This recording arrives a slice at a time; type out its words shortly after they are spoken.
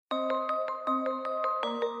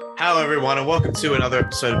Hello, everyone, and welcome to another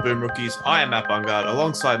episode of Boom Rookies. I am Matt Bungard.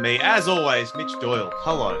 Alongside me, as always, Mitch Doyle.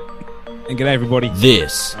 Hello. And g'day, everybody.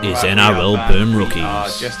 This is NRL Boom Rookies. We are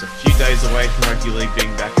just a few days away from rugby league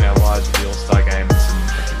being back in our lives with the All-Star Game. And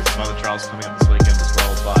I think there's some other trials coming up this weekend as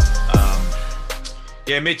well. But,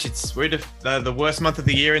 yeah, Mitch, we're in the worst month of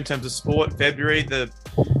the year in terms of sport. February, the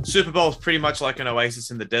Super Bowl is pretty much like an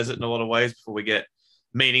oasis in the desert in a lot of ways before we get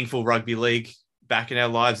meaningful rugby league back in our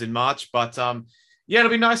lives in March. But, yeah,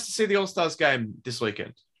 it'll be nice to see the All-Stars game this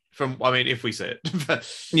weekend. If we see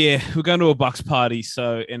it. Yeah, we're going to a Bucks party,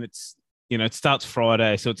 and it's, it starts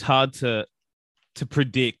Friday, so it's hard to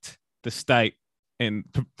predict the state and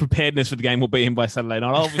preparedness for the game will be in by Saturday night.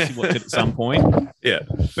 I'll obviously watch it at some point. Yeah.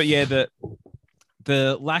 But yeah,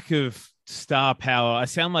 the lack of star power, I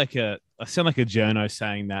sound like a journo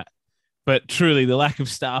saying that. But truly, the lack of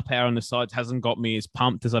star power on the sides hasn't got me as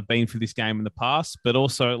pumped as I've been for this game in the past. But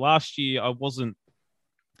also last year, I wasn't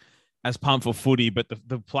as pumped for footy, but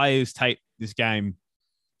the players take this game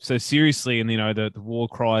so seriously, and the war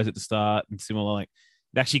cries at the start and similar, like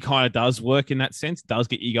it actually kind of does work in that sense. It does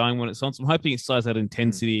get you going when it's on. So I'm hoping it still has that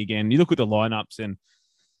intensity again. You look at the lineups, and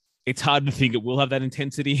it's hard to think it will have that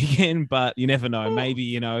intensity again, but you never know.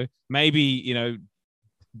 Maybe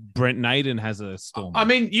Brent Naden has a storm. I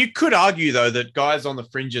mean, you could argue though that guys on the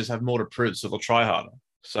fringes have more to prove, so they'll try harder.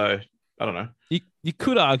 So I don't know. You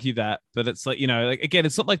could argue that, but it's like, again,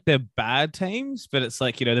 it's not like they're bad teams, but it's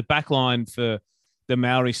like, the back line for the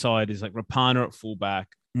Maori side is like Rapana at fullback,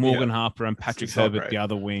 Morgan Harper and Patrick Herbert, the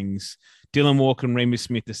other wings, Dylan Walker and Remus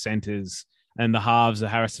Smith, the centers, and the halves are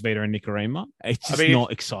Harris Savita and Nikorima. It's just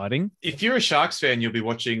not exciting. If you're a Sharks fan, you'll be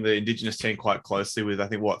watching the Indigenous team quite closely with, I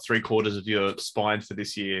think, 3/4 of your spine for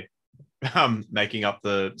this year, making up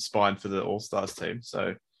the spine for the All-Stars team.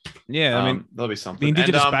 So yeah, I mean, there'll be something. The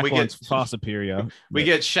Indigenous backline's far superior. We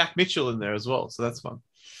get Shaq Mitchell in there as well, so that's fun.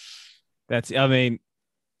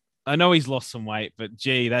 I know he's lost some weight, but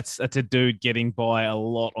gee, that's a dude getting by a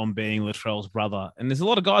lot on being Latrell's brother. And there's a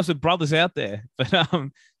lot of guys with brothers out there, but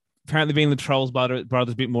apparently being Latrell's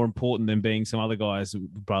brother's a bit more important than being some other guys'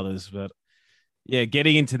 brothers. But yeah,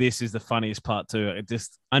 getting into this is the funniest part too.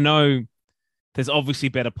 I know there's obviously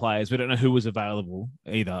better players. We don't know who was available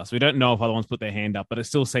either. So we don't know if other ones put their hand up, but it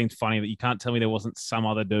still seems funny that you can't tell me there wasn't some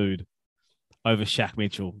other dude over Shaq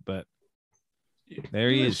Mitchell, but there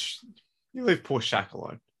he is. You leave poor Shaq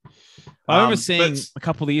alone. I remember seeing a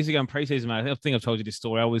couple of years ago in preseason, mate. I think I've told you this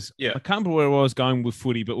story. I can't remember where I was going with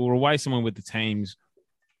footy, but we were away somewhere with the teams.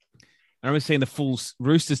 I remember seeing the full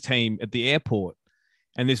Roosters team at the airport,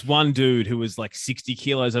 and this one dude who was like 60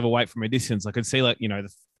 kilos overweight from a distance. I could see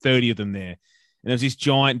the 30 of them there. And there was this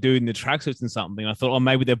giant dude in the tracksuits and something. And I thought,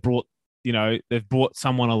 maybe they've brought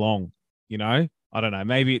someone along, I don't know.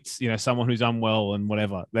 Maybe it's, someone who's unwell and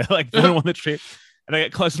whatever. They're like put him on the trip. And I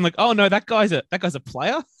get close. I'm like, oh no, that guy's a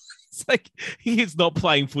player. It's like he is not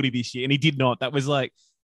playing footy this year, and he did not. That was like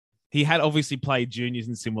he had obviously played juniors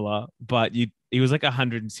and similar, but he was like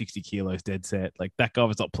 160 kilos dead set. Like that guy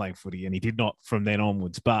was not playing footy, and he did not from then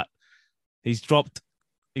onwards. But he dropped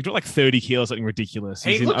like 30 kilos, something ridiculous.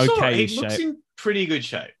 He's in okay shape. He looks in pretty good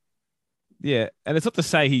shape. Yeah, and it's not to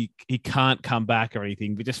say he can't come back or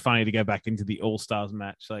anything, but just funny to go back into the All-Stars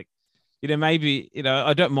match. Like, maybe,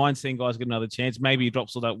 I don't mind seeing guys get another chance. Maybe he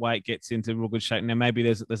drops all that weight, gets into real good shape. Now, maybe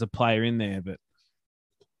there's a player in there, but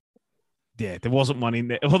yeah, there wasn't one in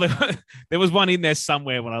there. Well, there was one in there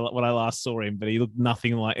somewhere when I last saw him, but he looked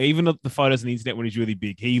nothing like, even the photos on the internet when he's really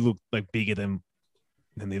big, he looked like bigger than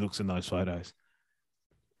he looks in those photos.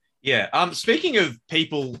 Yeah. Speaking of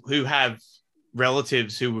people who have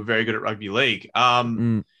relatives who were very good at rugby league,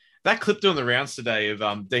 that clip doing the rounds today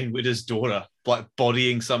of Dean Witter's daughter like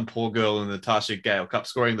bodying some poor girl in the Natasha Gale Cup,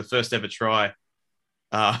 scoring the first ever try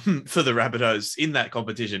for the Rabbitohs in that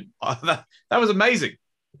competition. That was amazing.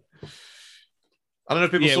 I don't know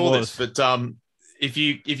if people saw this, but if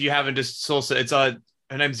you haven't, just saw it, it's her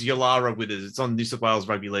name's Yalara Withers. It's on New South Wales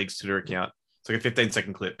Rugby League's Twitter account. It's like a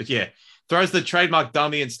 15-second clip, but yeah, throws the trademark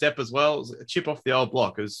dummy and step as well. It was a chip off the old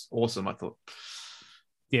block. It was awesome, I thought.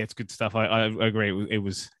 Yeah, it's good stuff. I agree. It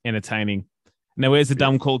was entertaining. Now, where's the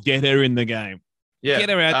dumb call? Get her in the game. Yeah, get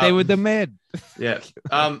her out there with the med. Yeah.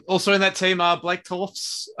 Also in that team are Blake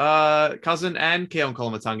Toff's cousin and Keon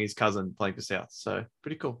Kolamatangi's cousin playing for South. So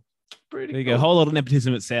pretty cool. There you go. A whole lot of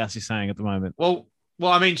nepotism at South, you're saying at the moment. Well,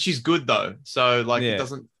 I mean, she's good though. So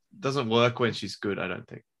it doesn't work when she's good, I don't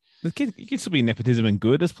think. You can still be nepotism and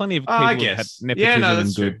good. There's plenty of people who have nepotism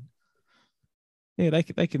and good. True. Yeah,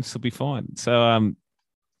 they can still be fine. So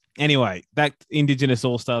anyway, that Indigenous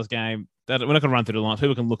All-Stars game, we're not going to run through the lines.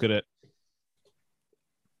 People can look at it.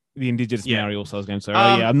 the Indigenous Maori All Stars game. So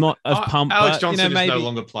I'm not as pumped. Alex Johnson is no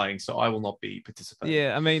longer playing, so I will not be participating.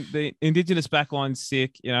 Yeah, I mean the Indigenous backline's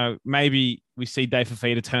sick. Maybe we see Dave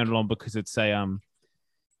Fafita turn it on because it's a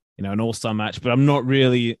an all-star match, but I'm not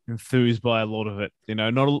really enthused by a lot of it.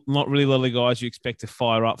 Not really a lot of the guys you expect to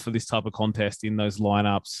fire up for this type of contest in those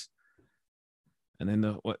lineups. And then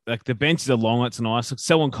the benches are long. It's nice. Like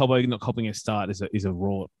Selwyn Cobbo not copying a start is a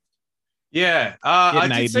rort. Yeah, I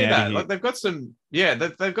did see that. Like they've got some. Yeah,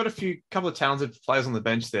 they've got couple of talented players on the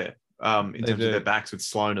bench there. In terms of their backs with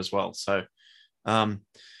Sloan as well. So, that'll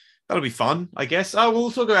be fun, I guess.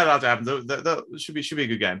 We'll talk about it after it happens. That should be a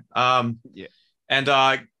good game. Yeah,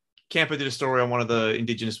 and Camper did a story on one of the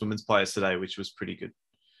Indigenous women's players today, which was pretty good.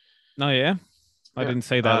 Oh yeah, I didn't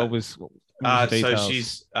see that. It was.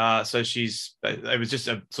 So she's. It was just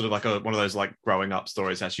a sort of like one of those like growing up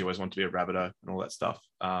stories. How she always wanted to be a Rabbitoh and all that stuff.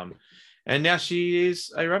 And now she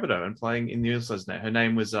is a Rabbitoh and playing in the Usos now. Her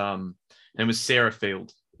name was Sarah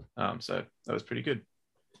Field. So that was pretty good.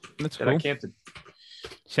 That's cool. Campton.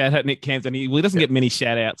 Shout out Nick Campton. He doesn't get many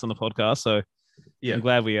shout outs on the podcast, so I'm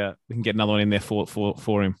glad we can get another one in there for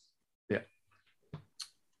him. Yeah.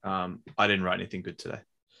 I didn't write anything good today.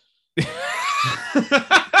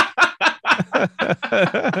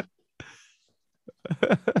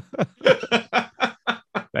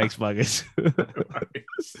 Thanks, Buggers.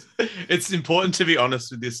 It's important to be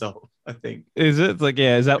honest with yourself, I think. Is it? It's like,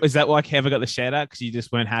 yeah, is that why Kevin got the shout out? Because you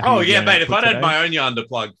just weren't happy? Oh, yeah, mate. If I'd had my own yarn to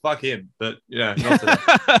plug, fuck him. But, not today.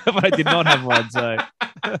 But I did not have one, so.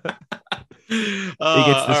 He gets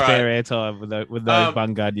the spare airtime with those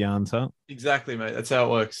Bungard yarns, huh? Exactly, mate. That's how it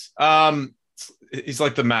works. It's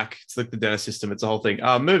like the Mac. It's like the Dennis system. It's a whole thing.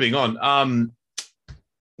 Moving on.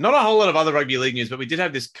 Not a whole lot of other rugby league news, but we did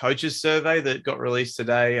have this coaches survey that got released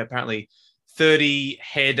today. Apparently 30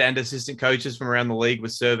 head and assistant coaches from around the league were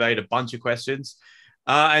surveyed, a bunch of questions.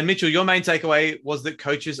 And Mitchell, your main takeaway was that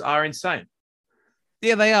coaches are insane.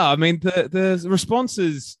 Yeah, they are. I mean, the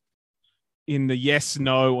responses in the yes,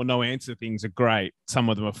 no, or no answer things are great. Some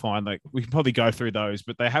of them are fine. Like we can probably go through those,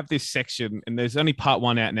 but they have this section and there's only part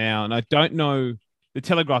 1 out now. And I don't know, the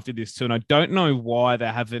Telegraph did this too. And I don't know why they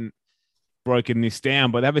haven't broken this down,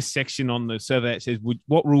 but they have a section on the survey that says,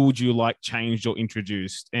 what rule would you like changed or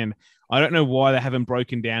introduced? And I don't know why they haven't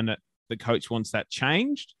broken down that the coach wants that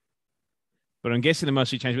changed, but I'm guessing they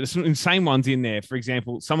mostly changed. But there's some insane ones in there. For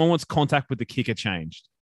example, someone wants contact with the kicker changed,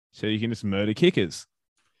 so you can just murder kickers.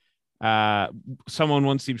 Someone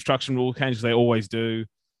wants the obstruction rule changed. They always do.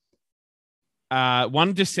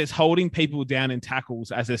 One just says holding people down in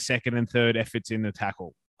tackles as a second and third efforts in the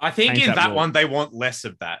tackle. I think in that one, they want less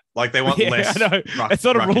of that. Like they want less. I know. It's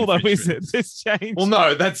not a rule though, is it? Just change. Well,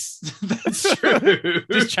 no, that's true.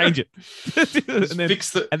 Just change it.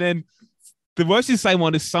 And then the most insane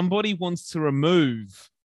one is somebody wants to remove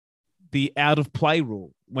the out of play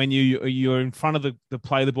rule when you're in front of the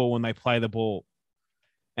play the ball when they play the ball.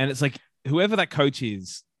 And it's like, whoever that coach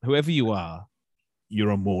is, whoever you are, you're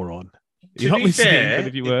a moron. To be fair,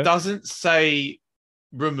 it doesn't say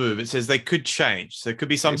remove. It says they could change. So it could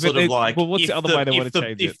be some sort of like. Well, what's the other way they want to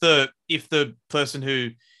change it? If the person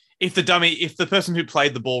who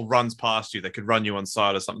played the ball runs past you, they could run you on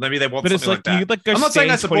side or something. Maybe they want something like that. I'm not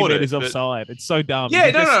saying I support it. Offside. It's so dumb. Yeah,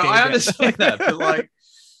 no, I understand that, but like,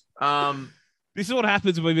 this is what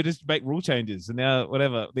happens when we just make rule changes, and now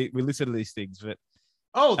whatever we listen to these things. But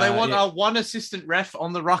they want one assistant ref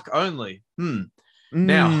on the ruck only.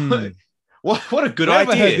 Now. What a good idea. I've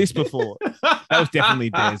never heard this before. That was definitely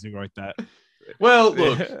Daz who wrote that. Well,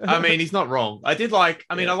 look, I mean, he's not wrong. I like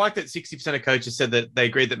that 60% of coaches said that they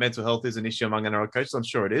agreed that mental health is an issue among NRL coaches. I'm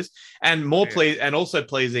sure it is. And also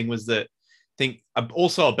pleasing was that I think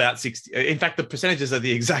also about 60. In fact, the percentages are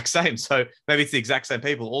the exact same. So maybe it's the exact same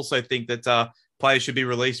people also think that players should be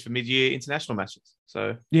released for mid-year international matches.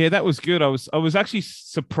 So yeah, that was good. I was actually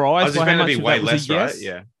surprised. I was going to be way less, right?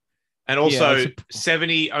 Yeah. And also, only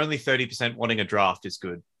 30% wanting a draft is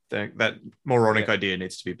good. That moronic idea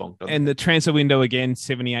needs to be bonked on. And the transfer window, again,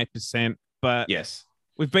 78%. But yes,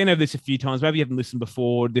 we've been over this a few times. Maybe you haven't listened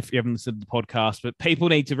before, if you haven't listened to the podcast, but people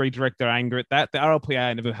need to redirect their anger at that. The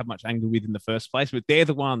RLPA never had much anger with in the first place, but they're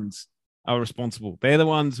the ones who are responsible. They're the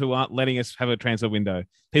ones who aren't letting us have a transfer window.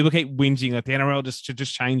 People keep whinging that the NRL should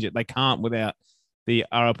just change it. They can't without the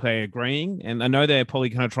RLPA agreeing. And I know they're probably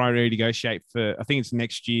going to try and renegotiate for, I think it's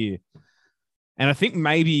next year. And I think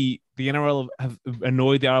maybe the NRL have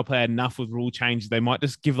annoyed the RLPA enough with rule changes. They might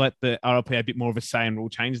just give the RLPA a bit more of a say in rule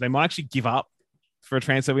changes. They might actually give up for a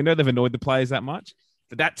transfer window. They've annoyed the players that much.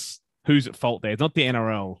 But that's who's at fault there. It's not the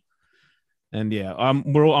NRL. And yeah,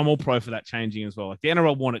 I'm all pro for that changing as well. Like the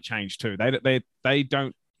NRL want it changed too. They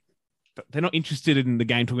don't they're not interested in the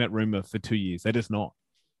game talking about rumour for 2 years. They're just not.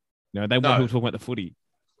 They want people talking about the footy.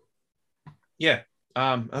 Yeah,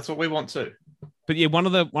 that's what we want too. But yeah, one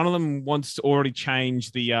of them wants to already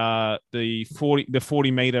change the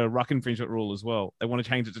 40 meter ruck infringement rule as well. They want to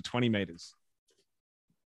change it to 20 meters.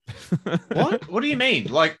 What? What do you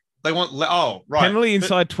mean? Like they want? Oh, right. Penalty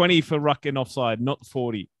inside 20 for ruck and offside, not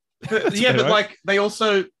 40. But like they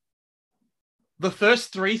also, the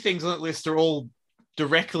first 3 things on that list are all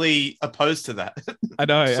directly opposed to that. I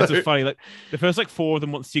know. That's funny. Like the first 4 of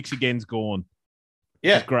them want 6 again's gone.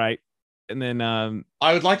 Yeah, it's great. And then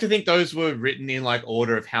I would like to think those were written in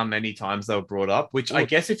order of how many times they were brought up, which I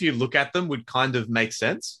guess if you look at them would kind of make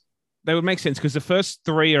sense. They would make sense because the first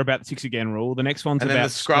 3 are about the 6 again rule. The next one's about the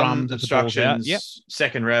scrum instructions,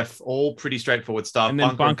 second ref, all pretty straightforward stuff. And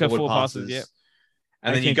then bunker forward passes. Yep.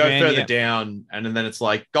 And then you go further down, and then it's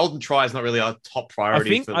golden try is not really our top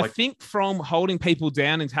priority. I think from holding people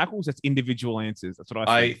down in tackles, that's individual answers. That's what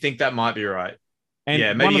I think. I think that might be right.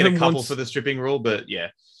 And maybe get a couple for the stripping rule, but yeah.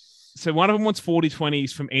 So one of them wants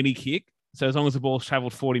 40-20s from any kick. So as long as the ball's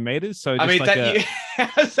traveled 40 meters. So just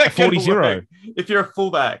how's that 40-0. If you're a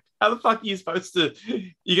fullback, how the fuck are you supposed to?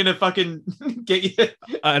 You're gonna fucking get you.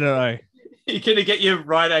 I don't know. You're gonna get your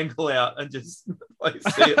right ankle out and just see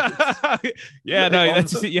it. Yeah, no,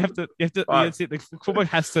 that's just it. You have to. That's it. The fullback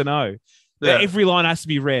has to know. Yeah. Every line has to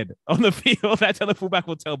be red on the field. That's how the fullback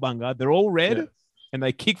will tell Bunga. They're all red. Yeah. And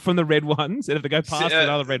they kick from the red ones, and if they go past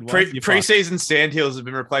another red one, preseason sandhills have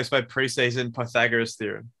been replaced by preseason Pythagoras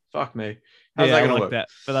theorem. Fuck me. How's that going to work? That.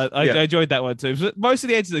 But I enjoyed that one too. Most of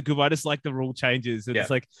the answers are good. But I just like the rule changes. And it's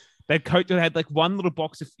that coach had one little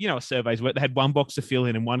box of surveys where they had one box to fill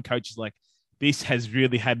in, and one coach is like, "This has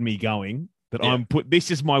really had me going. This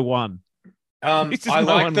is my one." I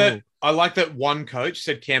like that one coach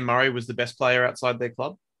said Cam Murray was the best player outside their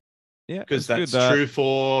club. Yeah, because that's true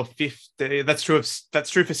for 50. That's true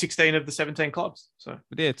for 16 of the 17 clubs. So,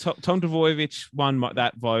 but yeah, Tom Trbojevic won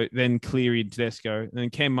that vote, then Cleary and Tedesco, and then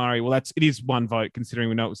Cam Murray. Well, it is one vote considering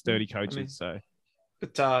we know it was 30 coaches. But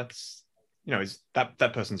it's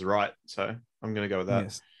that person's right. So I'm going to go with that.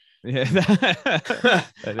 Yes. Yeah.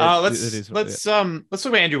 Let's talk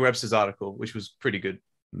about Andrew Webster's article, which was pretty good.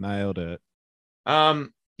 Nailed it.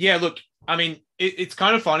 Yeah. Look, I mean, it's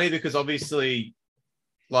kind of funny because obviously.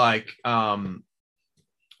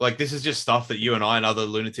 This is just stuff that you and I and other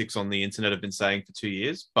lunatics on the internet have been saying for 2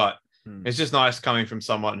 years, but it's just nice coming from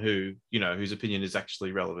someone who, whose opinion is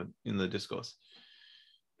actually relevant in the discourse.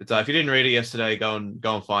 But if you didn't read it yesterday, go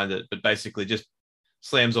and find it. But basically just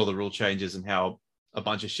slams all the rule changes and how a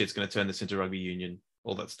bunch of shit's going to turn this into rugby union,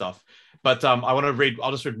 all that stuff. But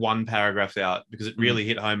I'll just read one paragraph out because it really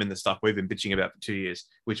hit home in the stuff we've been bitching about for 2 years,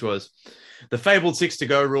 which was the fabled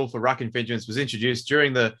 6-to-go rule for ruck infringements was introduced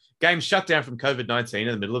during the game's shutdown from COVID-19 in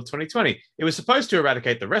the middle of 2020. It was supposed to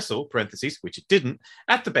eradicate the wrestle, parentheses, which it didn't,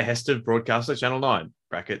 at the behest of broadcaster Channel 9,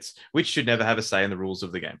 brackets, which should never have a say in the rules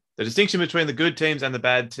of the game. The distinction between the good teams and the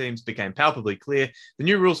bad teams became palpably clear. The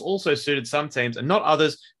new rules also suited some teams and not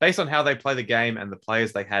others based on how they play the game and the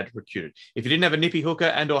players they had recruited. If you didn't have a nippy hooker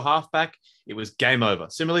and or halfback, it was game over.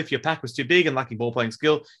 Similarly, if your pack was too big and lacking ball playing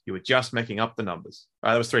skill, you were just making up the numbers. All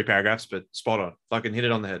right, that was 3 paragraphs, but spot on. Fucking hit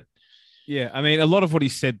it on the head. Yeah, I mean, a lot of what he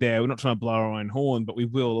said there, we're not trying to blow our own horn, but we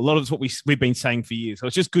will. A lot of it's what we've been saying for years. So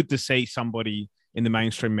it's just good to see somebody in the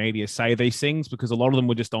mainstream media say these things because a lot of them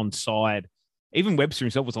were just on side. Even Webster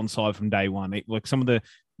himself was on side from day one.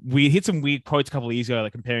 We hit some weird quotes a couple of years ago,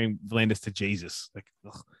 like comparing V'landys to Jesus.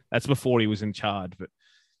 That's before he was in charge. But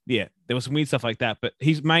yeah, there was some weird stuff like that. But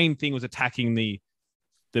his main thing was attacking the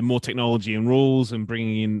more technology and rules and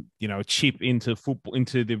bringing in, a chip into football,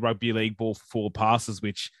 into the rugby league ball for forward passes,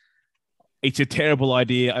 which it's a terrible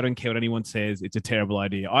idea. I don't care what anyone says. It's a terrible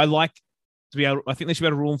idea. I think they should be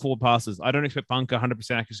able to rule on forward passes. I don't expect bunker 100%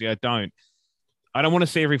 accuracy. I don't want to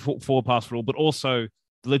see every forward pass rule, but also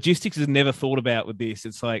the logistics is never thought about with this.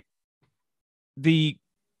 It's like the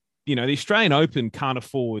Australian Open can't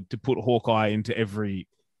afford to put Hawkeye into every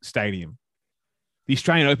stadium. The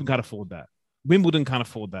Australian Open can't afford that. Wimbledon can't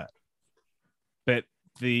afford that. But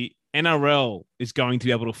the NRL is going to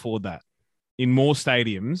be able to afford that in more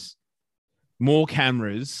stadiums, more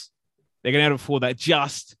cameras. They're going to be able to afford that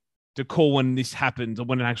just to call when this happens or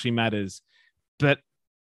when it actually matters. But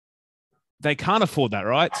they can't afford that,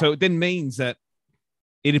 right? So it then means that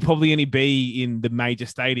it'd probably only be in the major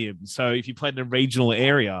stadiums. So if you played in a regional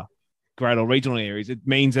area, great or regional areas, it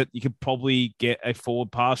means that you could probably get a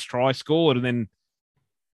forward pass try scored. And then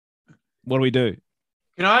what do we do?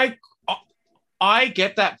 I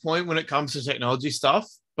get that point when it comes to technology stuff,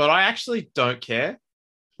 but I actually don't care.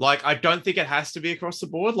 I don't think it has to be across the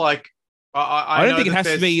board. I don't think it has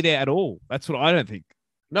to be there at all. That's what I don't think.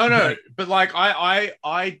 No, but like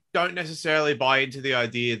I don't necessarily buy into the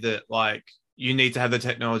idea that like you need to have the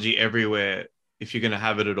technology everywhere if you're going to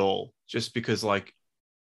have it at all. Just because like,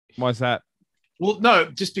 why is that? Well, no,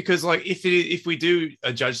 just because like if we do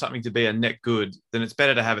judge something to be a net good, then it's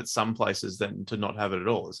better to have it some places than to not have it at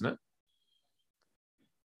all, isn't it?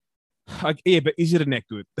 Yeah, but is it a net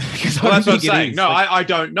good? Well, that's what I'm saying. No, like, I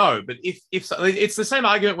don't know. But if it's the same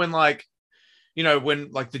argument when like, you know,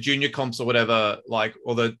 when like the junior comps or whatever, like,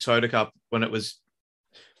 or the Toyota Cup when it was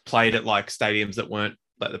played at like stadiums that weren't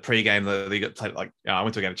like the pre-game, they got played like, I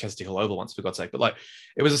went to a game at Chester Hill Oval once for God's sake, but like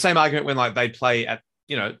it was the same argument when like they'd play at,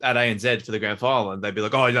 you know, at ANZ for the grand final and they'd be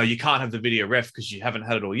like, oh no, you can't have the video ref because you haven't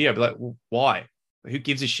had it all year. I'd be like, well, why? Who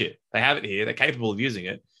gives a shit? They have it here. They're capable of using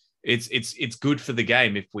it. It's good for the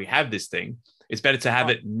game if we have this thing. It's better to have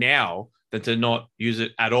it now than to not use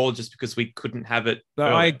it at all just because we couldn't have it. No,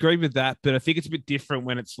 I agree with that, but I think it's a bit different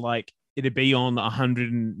when it's like it'd be on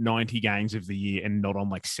 190 games of the year and not on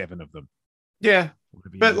like 7 of them. Yeah,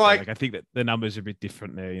 but like I think that the numbers are a bit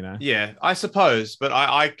different there, you know? Yeah, I suppose, but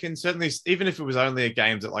I can certainly, even if it was only at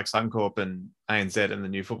games at like Suncorp and ANZ and the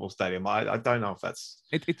new football stadium, I don't know if that's...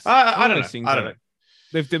 I don't know. I don't know.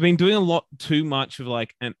 They've been doing a lot too much of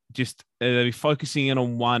like, and just focusing in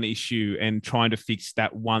on one issue and trying to fix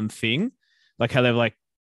that one thing. Like how they're like,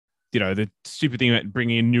 you know, the stupid thing about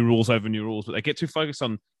bringing in new rules over new rules, but they get too focused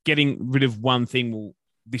on getting rid of one thing. Well,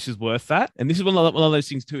 this is worth that. And this is one of those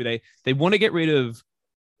things too. They want to get rid of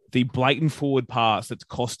the blatant forward pass that's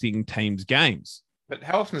costing teams games. But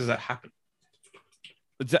how often does that happen?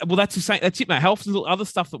 Well, that's the same. That's it, mate. How often does other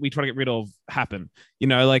stuff that we try to get rid of happen? You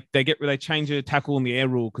know, like they change a tackle in the air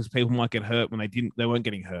rule because people might get hurt when they weren't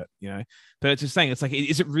getting hurt. You know, but it's just saying, it's like,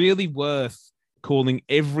 is it really worth calling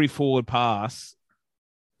every forward pass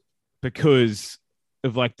because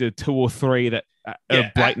of like the 2 or 3 that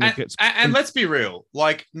are blatant? And let's be real,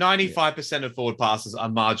 like 95% of forward passes are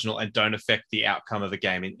marginal and don't affect the outcome of a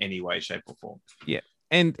game in any way, shape, or form. Yeah,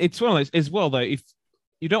 and it's one of those as well, though. If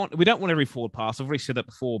we don't want every forward pass. I've already said that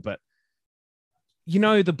before, but you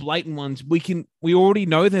know, the blatant ones, we already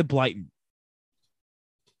know they're blatant.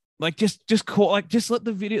 Like just call, like just let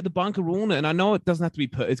the bunker rule it. And I know it doesn't have to be,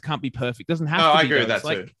 it can't be perfect. It doesn't have to be. I agree with that too.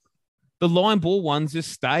 Like, the line ball ones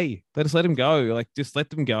just stay. Just let them go. Like just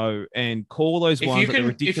let them go and call those ones.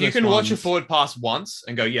 If you can watch a forward pass once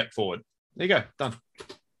and go, yep, forward. There you go, done.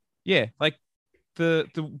 Yeah, like the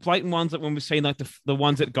blatant ones that when we've seen like the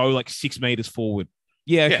ones that go like 6 meters forward.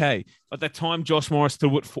 Yeah, okay. At that time, Josh Morris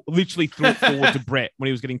literally threw it forward to Brett when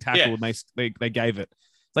he was getting tackled, and they gave it.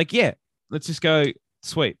 It's like, yeah, let's just go,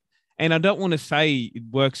 sweet. And I don't want to say it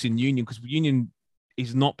works in Union because Union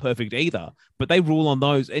is not perfect either, but they rule on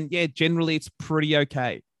those. And yeah, generally it's pretty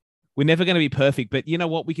okay. We're never going to be perfect, but you know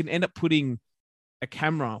what? We can end up putting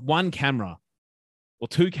one camera or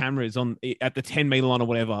 2 cameras on at the 10-meter line or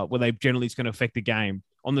whatever, where they generally it's going to affect the game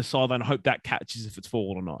on the sideline. Hope that catches if it's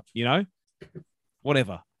forward or not, you know?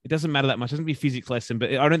 Whatever. It doesn't matter that much. It doesn't be a physics lesson,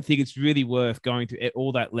 but I don't think it's really worth going to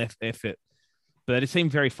all that left effort. But they seem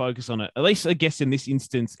very focused on it. At least, I guess, in this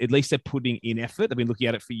instance, at least they're putting in effort. They've been looking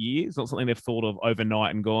at it for years. It's not something they've thought of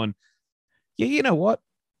overnight and gone, yeah, you know what?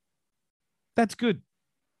 That's good.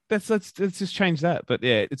 Let's just change that. But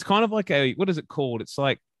yeah, it's kind of like what is it called? It's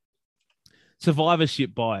like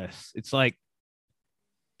survivorship bias. It's like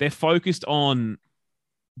they're focused on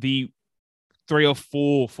the 3 or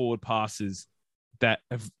 4 forward passes that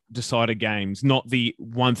have decided games, not the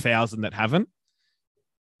 1,000 that haven't.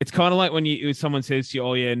 It's kind of like when someone says to you,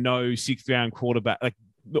 oh yeah, no 6th round quarterback, like,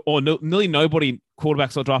 or nearly nobody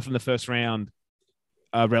quarterbacks are drafted in the 1st round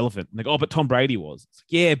are relevant. Like, oh, but Tom Brady was. It's like,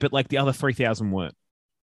 yeah, but like the other 3,000 weren't.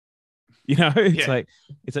 You know, it's like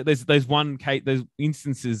there's those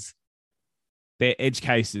instances, they're edge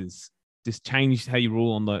cases. Just change how you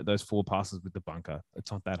rule on those 4 passes with the bunker.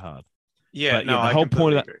 It's not that hard. Yeah, but, the whole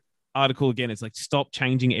point of that article again is like, stop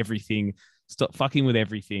changing everything, stop fucking with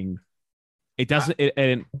everything. It doesn't,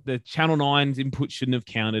 and the Channel 9's input shouldn't have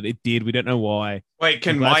counted. It did. We don't know why. Wait,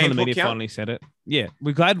 can my input media count? Finally said it. Yeah,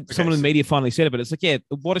 we're glad someone in the media finally said it. But it's like, yeah,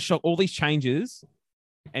 what a shock! All these changes,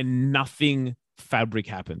 and nothing fabric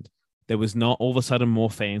happened. There was not all of a sudden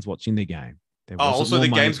more fans watching the game. Also the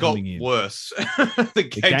games got worse. the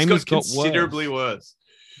games got considerably worse.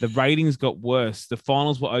 The ratings got worse. The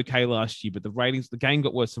finals were okay last year, but the game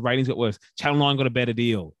got worse. The ratings got worse. Channel 9 got a better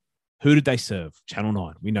deal. Who did they serve? Channel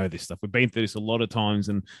 9. We know this stuff. We've been through this a lot of times,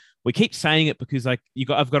 and we keep saying it because I've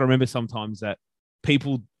got to remember sometimes that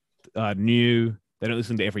people are new. They don't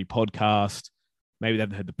listen to every podcast. Maybe they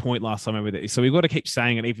haven't heard the point last time. So we've got to keep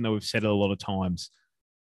saying it, even though we've said it a lot of times.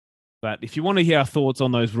 But if you want to hear our thoughts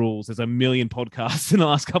on those rules, there's a million podcasts in the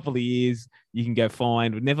last couple of years you can go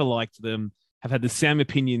find. We've never liked them. Have had the same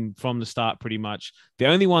opinion from the start, pretty much. The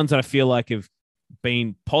only ones that I feel like have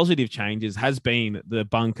been positive changes has been the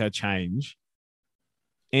bunker change.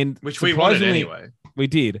 And which we wanted anyway. We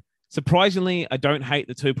did. Surprisingly, I don't hate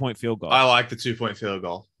the 2-point field goal. I like the 2-point field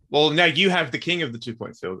goal. Well, now you have the king of the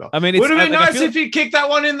 2-point field goal. I mean, would have been nice if you kicked that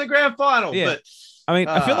one in the grand final. Yeah. But I mean,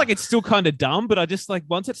 I feel like it's still kind of dumb, but I just like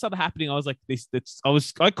once it started happening, I was like,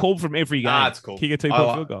 I called from every game. It's cool. Kick a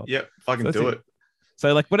 2-point field goal. Yep, I can do it.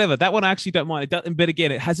 So like whatever, that one I actually don't mind. But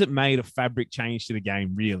again, it hasn't made a fabric change to the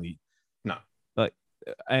game, really. No. Like,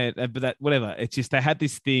 but that whatever. It's just they had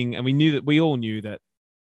this thing, and we all knew that.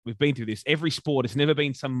 We've been through this. Every sport, it's never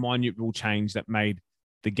been some minute rule change that made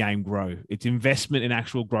the game grow. It's investment in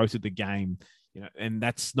actual growth of the game, and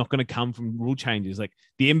that's not going to come from rule changes. Like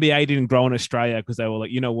the NBA didn't grow in Australia because they were like,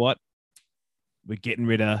 you know what? We're getting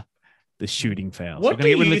rid of the shooting fouls. We're going to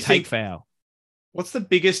get rid of the take foul. What's the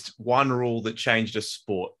biggest one rule that changed a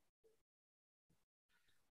sport?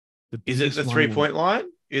 Is it the 3-point line?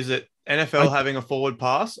 Is it NFL having a forward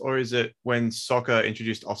pass, or is it when soccer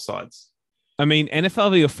introduced offsides? I mean,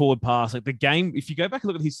 NFL being a forward pass, like the game, if you go back and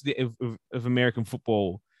look at the history of American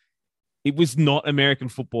football, it was not American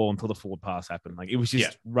football until the forward pass happened. Like it was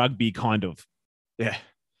just rugby kind of. Yeah.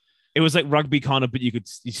 It was like rugby kind of, but you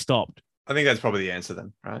stopped. I think that's probably the answer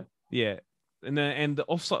then, right? Yeah. And the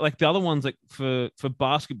offside, like the other ones, like for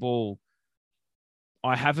basketball,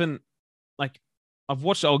 I've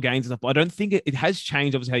watched old games and stuff, but I don't think it has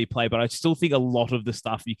changed obviously how you play, but I still think a lot of the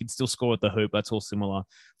stuff you can still score at the hoop. That's all similar.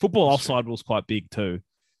 Football offside rule's quite big too,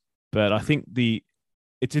 but I think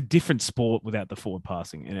it's a different sport without the forward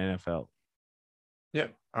passing in NFL. Yeah.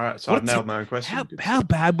 All right. So I've nailed my own question. How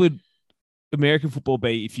bad would American football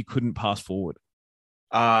be if you couldn't pass forward?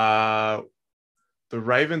 The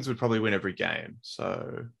Ravens would probably win every game,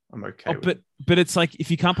 so I'm okay with it. But it's like if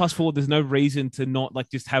you can't pass forward, there's no reason to not like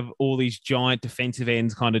just have all these giant defensive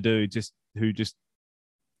ends kind of do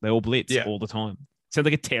they all blitz all the time. Sounds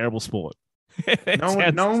like a terrible sport.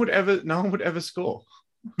 No one would ever score.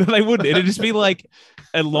 They wouldn't. It'd just be like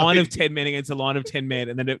a line of 10 men against a line of 10 men,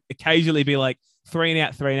 and then it occasionally be like 3 and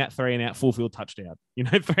out, 3 and out, 3 and out, full field touchdown. 3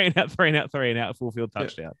 and out, 3 and out, 3 and out, full field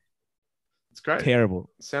touchdown. Yeah. It's great. Terrible.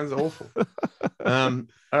 Sounds awful. All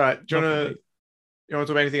right. Do you want to talk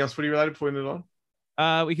about anything else footy related before we move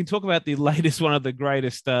on? We can talk about the latest one of the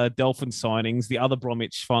greatest Dolphin signings. The other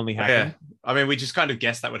Bromwich finally happened. Yeah. I mean, we just kind of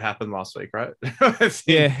guessed that would happen last week, right?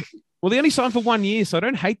 Yeah. Well, they only signed for 1 year, so I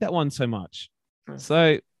don't hate that one so much.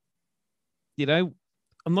 So,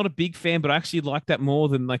 I'm not a big fan, but I actually like that more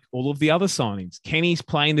than like all of the other signings. Kenny's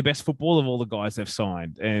playing the best football of all the guys they've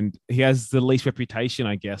signed, and he has the least reputation,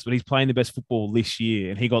 I guess, but he's playing the best football this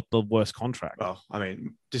year, and he got the worst contract. Well, I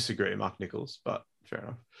mean, disagree, Mark Nichols, but fair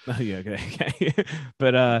enough. Oh, yeah, okay.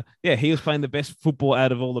 But he was playing the best football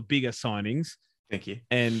out of all the bigger signings. Thank you.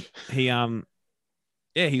 And he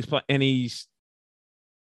he's playing, and he's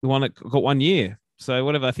the one that got 1 year. So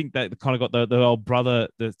whatever, I think that kind of got the old brother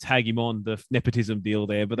to tag him on the nepotism deal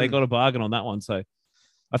there, but they got a bargain on that one. So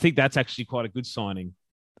I think that's actually quite a good signing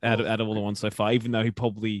out of all the ones so far, even though he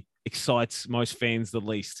probably excites most fans the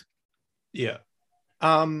least. Yeah.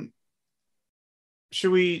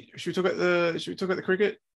 Should we talk about the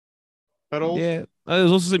cricket at all? Yeah.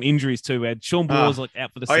 There's also some injuries too. We had Sean Boyle's like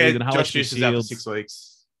out for the season. Josh Hughes is out for 6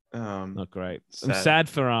 weeks. Not great. Sad. I'm sad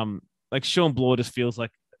for like Sean Bloor just feels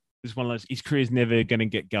like it's one of those, his career's never going to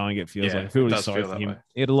get going, it feels like. I feel really sorry for him.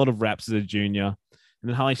 He had a lot of raps as a junior. And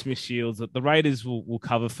then Harley Smith-Shields, the Raiders will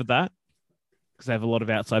cover for that because they have a lot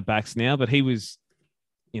of outside backs now. But he was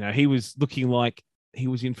looking like he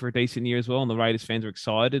was in for a decent year as well. And the Raiders fans are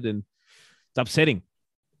excited, and it's upsetting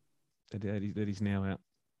that he's now out.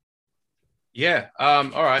 Yeah. All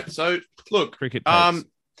right. So, look. Cricket takes.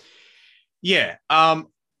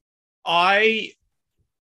 I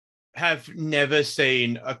have never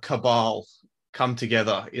seen a cabal come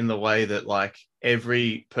together in the way that like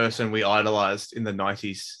every person we idolized in the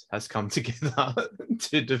 90s has come together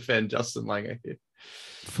to defend Justin Langer here.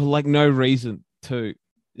 For like no reason too.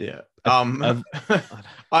 Yeah. I'm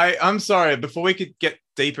sorry. Before we could get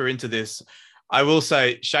deeper into this, I will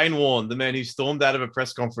say Shane Warne, the man who stormed out of a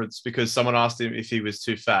press conference because someone asked him if he was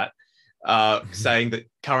too fat, saying that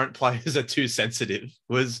current players are too sensitive,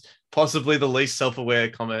 was possibly the least self-aware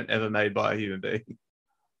comment ever made by a human being.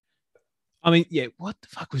 I mean, yeah, what the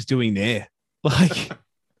fuck was doing there? Like,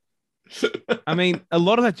 I mean, a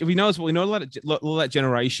lot of that, we know a lot of that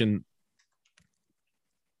generation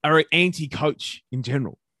are anti-coach in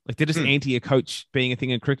general. Like, they're just anti a coach being a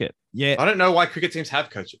thing in cricket. Yeah. I don't know why cricket teams have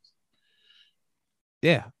coaches.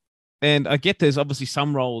 Yeah. And I get there's obviously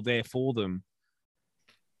some role there for them.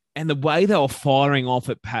 And the way they were firing off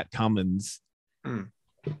at Pat Cummins,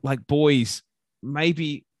 like, boys,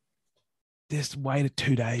 maybe just waited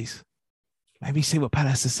 2 days. Maybe see what Pat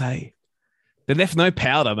has to say. They left no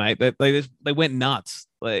powder, mate. They went nuts.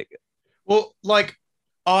 Like, well, like,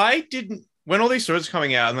 I didn't, when all these stories were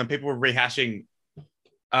coming out and then people were rehashing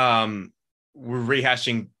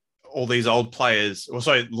all these old players, or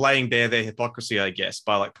sorry, laying bare their hypocrisy, I guess,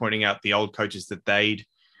 by like pointing out the old coaches that they'd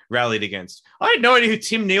rallied against. I had no idea who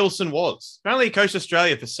Tim Nielsen was. Apparently he coached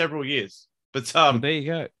Australia for several years. But there you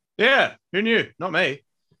go. Yeah, who knew? Not me.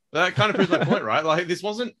 That kind of proves my point, right? Like, this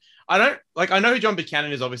wasn't, I know who John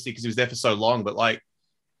Buchanan is, obviously, because he was there for so long, but like,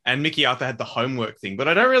 and Mickey Arthur had the homework thing, but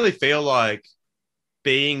I don't really feel like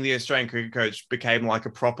being the Australian cricket coach became like a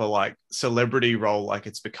proper like celebrity role like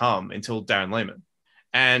it's become until Darren Lehmann.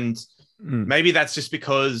 And maybe that's just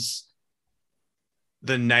because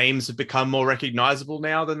the names have become more recognizable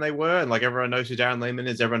now than they were. And like, everyone knows who Darren Lehmann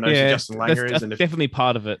is. Everyone knows who Justin Langer is. That's and definitely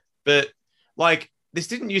part of it. But like, this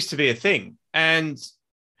didn't used to be a thing. And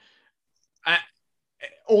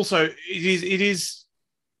also it is,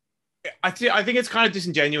 I think it's kind of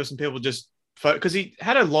disingenuous and people just, because he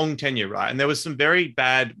had a long tenure, right? And there was some very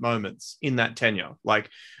bad moments in that tenure. Like,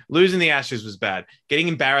 losing the Ashes was bad. Getting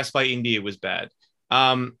embarrassed by India was bad.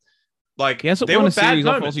 Like, there were bad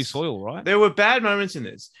moments. Aussie soil, right? There were bad moments in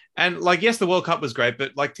this. And like, yes, the World Cup was great,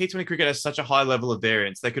 but like, T20 cricket has such a high level of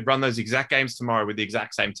variance. They could run those exact games tomorrow with the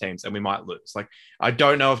exact same teams and we might lose. Like, I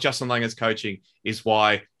don't know if Justin Langer's coaching is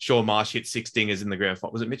why Shaun Marsh hit 6 dingers in the grand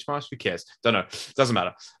final. Was it Mitch Marsh? Who cares? Don't know. Doesn't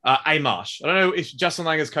matter. A Marsh. I don't know if Justin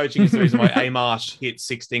Langer's coaching is the reason why A Marsh hit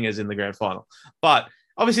 6 dingers in the grand final. But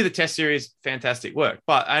obviously the test series, fantastic work.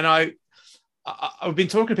 I've been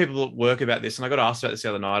talking to people at work about this, and I got asked about this the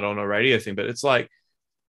other night on a radio thing, but it's like,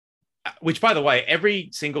 which, by the way, every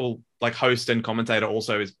single like host and commentator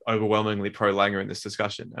also is overwhelmingly pro Langer in this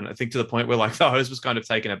discussion. And I think to the point where like the host was kind of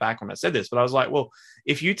taken aback when I said this, but I was like, well,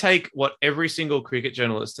 if you take what every single cricket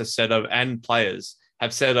journalist has said and players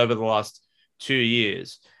have said over the last 2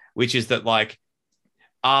 years, which is that like,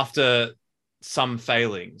 after some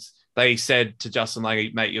failings, they said to Justin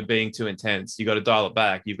Langer, mate, you're being too intense. You got to dial it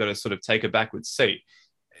back. You've got to sort of take a backwards seat.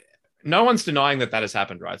 No one's denying that has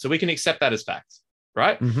happened, right? So we can accept that as fact,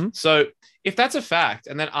 right? Mm-hmm. So if that's a fact,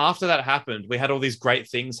 and then after that happened, we had all these great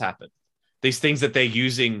things happen, these things that they're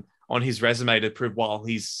using on his resume to prove why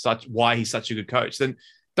he's such a good coach, then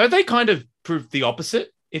don't they kind of prove the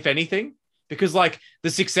opposite, if anything? Because like, the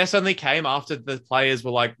success only came after the players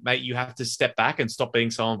were like, mate, you have to step back and stop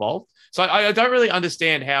being so involved. So I don't really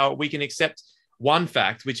understand how we can accept one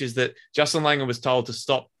fact, which is that Justin Langer was told to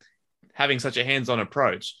stop having such a hands-on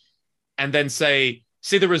approach, and then see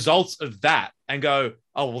the results of that and go,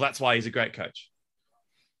 oh, well, that's why he's a great coach.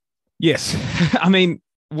 Yes. I mean,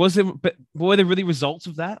 were there really results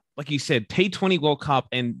of that? Like you said, T20 World Cup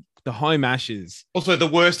and the home Ashes. Also, the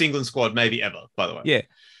worst England squad maybe ever, by the way. Yeah.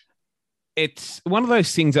 It's one of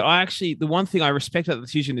those things that the one thing I respect about the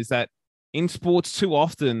decision is that in sports, too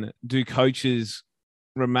often do coaches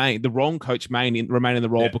the wrong coach remain in the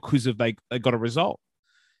role because they got a result.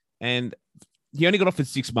 And he only got offered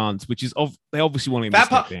 6 months, which is they obviously want him to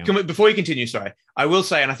step down. Before you continue, sorry, I will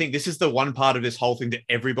say, and I think this is the one part of this whole thing that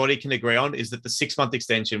everybody can agree on, is that the 6-month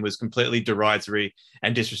extension was completely derisory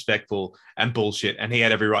and disrespectful and bullshit, and he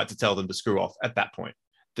had every right to tell them to screw off at that point.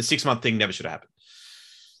 The 6-month thing never should have happened.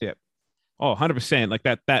 Yeah. Oh, 100%. Like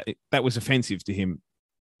that was offensive to him,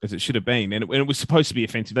 as it should have been. And it was supposed to be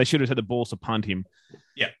offensive. They should have had the balls to punt him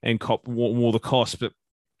and cop more the cost. But,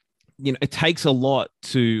 you know, it takes a lot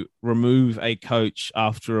to remove a coach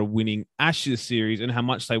after a winning Ashes series and how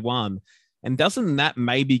much they won. And doesn't that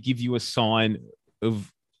maybe give you a sign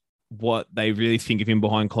of what they really think of him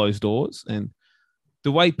behind closed doors? And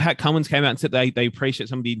the way Pat Cummins came out and said they appreciate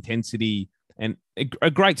some of the intensity, and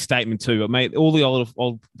a great statement too. Mate, all the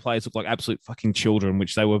old players look like absolute fucking children,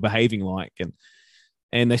 which they were behaving like.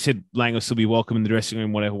 And they said Langer will still be welcome in the dressing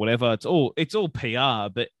room, whatever. It's all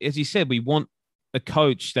PR. But as you said, we want a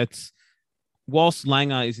coach that's, whilst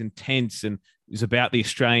Langer is intense and is about the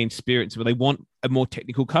Australian spirit, but they want a more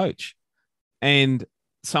technical coach. And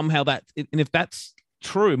somehow and if that's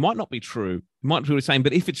true, it might not be true. It might be the same,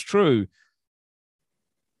 but if it's true,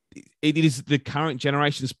 it is the current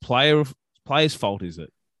generation's players' fault, is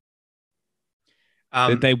it?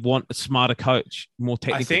 That they want a smarter coach, more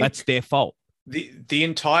technical. That's their fault. The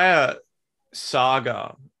entire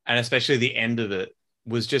saga, and especially the end of it,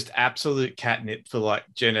 was just absolute catnip for like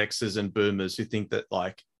Gen Xers and boomers who think that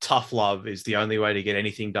like tough love is the only way to get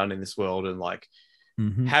anything done in this world, and like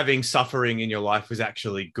having suffering in your life is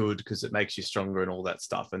actually good because it makes you stronger and all that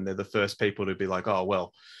stuff. And they're the first people to be like, oh,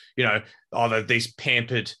 well, these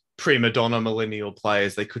pampered prima donna millennial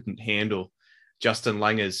players, they couldn't handle Justin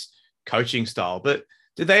Langer's coaching style. But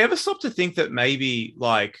did they ever stop to think that maybe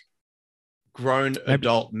like grown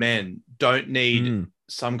adult men don't need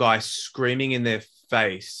some guy screaming in their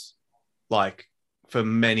face like for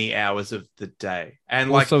many hours of the day?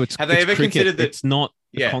 And also, like, have they ever considered that it's not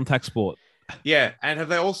a contact sport? Yeah. And have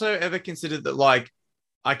they also ever considered that, like,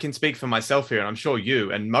 I can speak for myself here, and I'm sure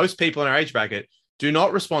you and most people in our age bracket do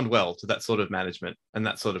not respond well to that sort of management and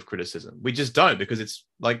that sort of criticism. We just don't, because it's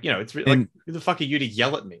like, it's really like, who the fuck are you to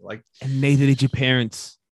yell at me? Like, and neither did your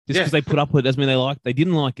parents. Just because they put up with it doesn't mean they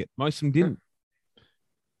didn't like it. Most of them didn't.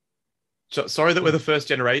 So, sorry that we're the first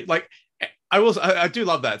generation. Like, I do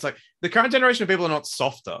love that. It's like the current generation of people are not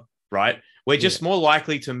softer, right? We're just more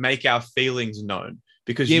likely to make our feelings known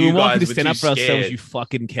because you guys to stand up for ourselves, you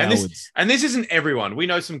fucking cowards. And this isn't everyone. We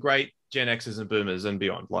know some great Gen Xers and Boomers and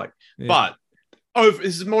beyond. Like, but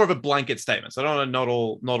this is more of a blanket statement. So I don't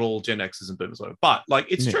know, not all Gen Xers and Boomers, whatever. But like,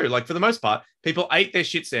 it's true. Like, for the most part, people ate their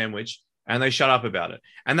shit sandwich and they shut up about it,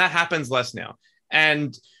 and that happens less now.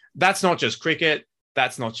 And that's not just cricket.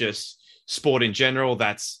 That's not just sport in general.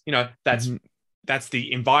 That's that's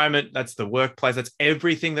the environment. That's the workplace. That's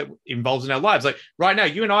everything that involves in our lives. Like right now,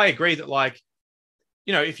 you and I agree that, like,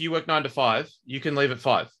 if you work 9 to 5, you can leave at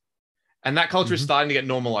 5. And that culture is starting to get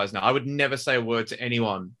normalized now. I would never say a word to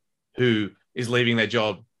anyone who is leaving their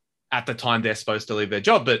job at the time they're supposed to leave their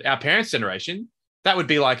job. But our parents' generation, that would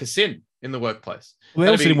be like a sin in the workplace. Well,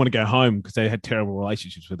 they also didn't want to go home because they had terrible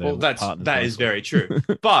relationships with their partners. That is very true.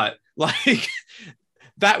 But like,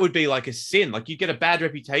 that would be like a sin. Like, you get a bad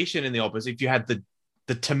reputation in the office if you had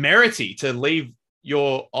the temerity to leave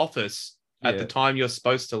your office at the time you're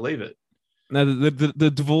supposed to leave it. No,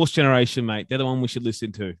 the divorce generation, mate, they're the one we should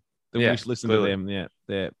listen to. We should listen to them. Yeah,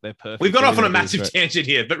 they're perfect. We've gone off on a massive tangent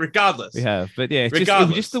here, but regardless. We have. But yeah,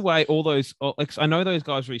 it's just the way all those, like, I know those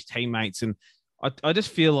guys were his teammates, and I just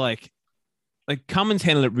feel like Cummins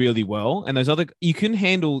handled it really well. And those other, you can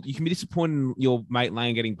be disappointed in your mate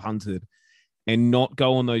Lane getting punted and not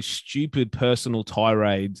go on those stupid personal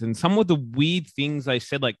tirades. And some of the weird things they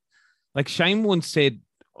said, like Shane once said,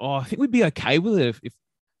 "Oh, I think we'd be okay with it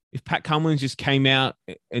if Pat Cummins just came out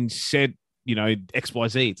and said, X, Y,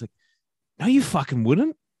 Z." It's like, no, you fucking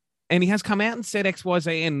wouldn't. And he has come out and said X, Y,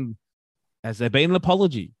 Z, and has there been an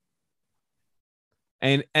apology?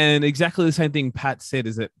 And exactly the same thing Pat said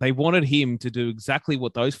is that they wanted him to do exactly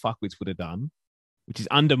what those fuckwits would have done, which is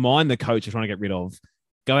undermine the coach they're trying to get rid of,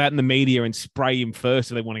 go out in the media and spray him first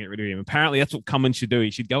if they want to get rid of him. Apparently, that's what Cummins should do. He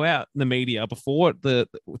should go out in the media before the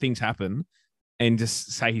things happen and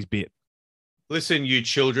just say his bit. Listen, you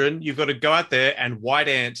children, you've got to go out there and white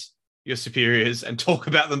ant your superiors and talk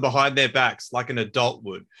about them behind their backs like an adult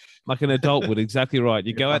would. Like an adult would, exactly right.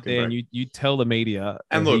 You go out there and you tell the media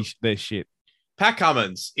and look, their shit. Pat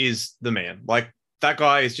Cummins is the man. Like, that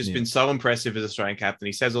guy has just been so impressive as Australian captain.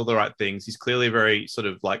 He says all the right things. He's clearly a very sort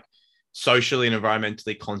of like socially and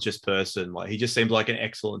environmentally conscious person. Like, he just seems like an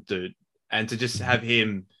excellent dude. And to just have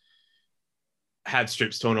him have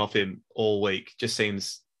strips torn off him all week just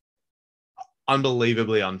seems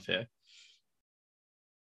unbelievably unfair.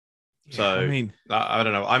 Yeah, so I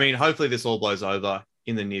don't know. I mean, hopefully this all blows over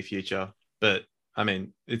in the near future, but I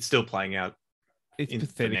mean, it's still playing out. It's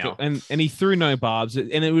pathetic. And he threw no barbs,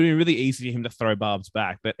 and it would be really easy for him to throw barbs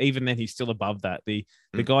back. But even then, he's still above that. The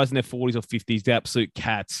guys in their 40s or 50s, the absolute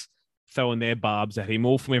cats, throwing their barbs at him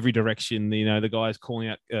all from every direction. The guys calling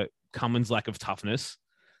out Cummins' lack of toughness.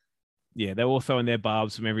 Yeah, they were all throwing their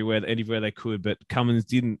barbs from anywhere they could, but Cummins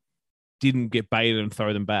didn't get baited and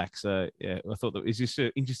throw them back. So yeah, I thought that was just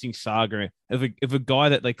an interesting saga of a guy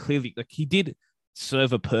that they clearly, like, he did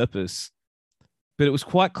serve a purpose, but it was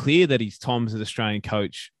quite clear that his time as an Australian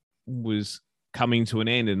coach was coming to an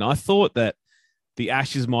end. And I thought that the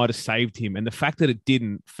Ashes might have saved him. And the fact that it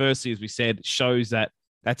didn't, firstly, as we said, shows that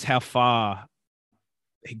that's how far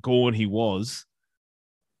gone he was.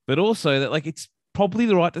 But also that, like, it's probably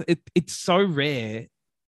the right, it's so rare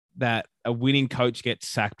that a winning coach gets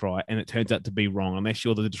sacked, right, and it turns out to be wrong, unless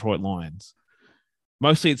you're the Detroit Lions.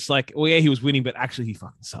 Mostly it's like, well, yeah, he was winning, but actually he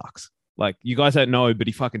fucking sucks. Like, you guys don't know, but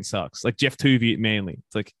he fucking sucks. Like Jeff Tuvey at Manly.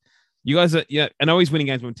 It's like, you guys are, I know he's winning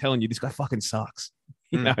games, but I'm telling you, this guy fucking sucks.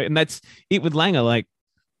 You know, and that's it with Langer. Like,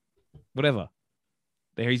 whatever.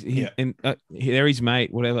 There he's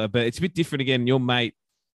mate, whatever. But it's a bit different again. Your mate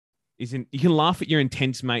isn't, you can laugh at your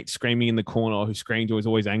intense mate screaming in the corner who screams or is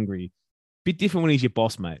always angry. Bit different when he's your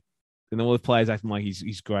boss, mate. And all the players acting like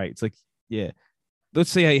he's great. It's like, yeah.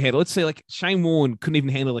 Let's see how you handle. Let's say, like, Shane Warne couldn't even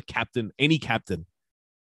handle a captain, any captain.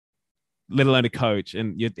 let alone a coach,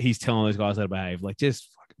 and he's telling those guys how to behave. Like, just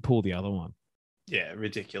fucking pull the other one. Yeah,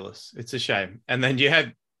 ridiculous. It's a shame. And then you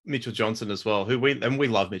had Mitchell Johnson as well, we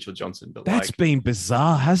love Mitchell Johnson, but that's been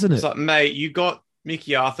bizarre, hasn't it? It's like, mate, you got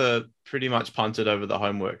Mickey Arthur pretty much punted over the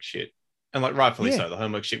homework shit. And like rightfully so, the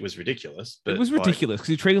homework shit was ridiculous. But it was ridiculous because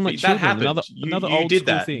you treated them like children. Happened. Another you old did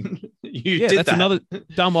school that. thing. That's another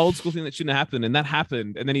dumb old school thing that shouldn't happen, and that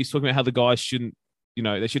happened. And then he's talking about how the guys shouldn't,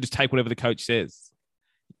 they should just take whatever the coach says.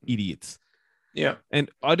 Idiots. Yeah. And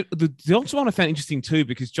the Johnson one I found interesting too,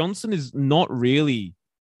 because Johnson is not really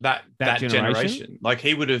that generation. Like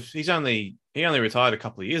he only retired a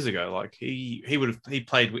couple of years ago. Like he would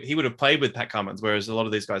have played with Pat Cummins, whereas a lot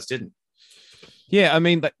of these guys didn't. Yeah, I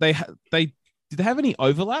mean they did they have any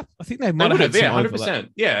overlap? I think they might have had some 100%. Overlap.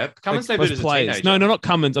 Yeah, Cummins debuted as a teenager. No, not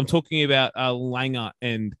Cummins. I'm talking about Langer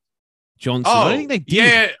and Johnson. Oh, I don't think they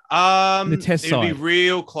did. Yeah, the test side. It'd be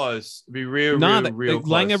real close. It'd be real close.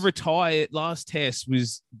 Langer retired. Last test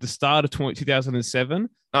was the start of 2007.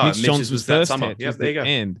 Oh, Mitch Johnson was that first summer. Test. Yeah, there you go.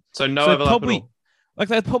 End. So overlap probably, at all. Like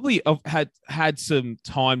they probably had some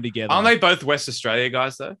time together. Aren't they both West Australia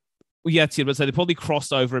guys though? Well, yeah, that's it. But so they probably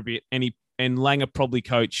crossed over a bit, and Langer probably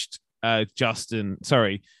coached Johnson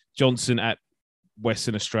at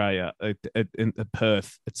Western Australia at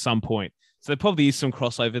Perth at some point. So there probably is some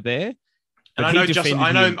crossover there. And I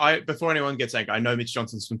know before anyone gets angry, I know Mitch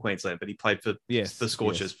Johnson's from Queensland, but he played for the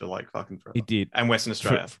Scorchers for like fucking forever. He did. And Western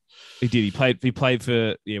Australia. He did. He played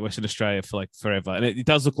for Western Australia for like forever. And it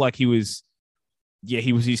does look like he was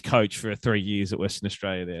his coach for 3 years at Western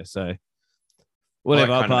Australia there. So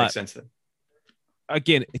whatever. Well, that kind of makes sense then.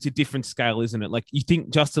 Again, it's a different scale, isn't it? Like, you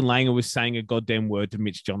think Justin Langer was saying a goddamn word to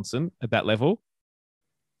Mitch Johnson at that level?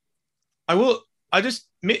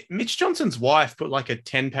 Mitch Johnson's wife put like a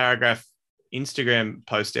 10-paragraph Instagram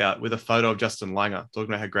post out with a photo of Justin Langer talking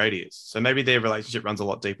about how great he is. So maybe their relationship runs a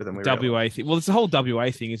lot deeper than we realize. thing. Well, it's the whole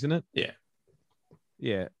WA thing, isn't it? Yeah.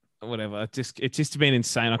 Yeah. Whatever. It's just been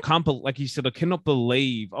insane. Like you said, I cannot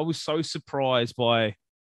believe. I was so surprised by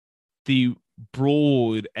the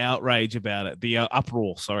broad outrage about it, the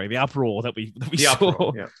uproar that we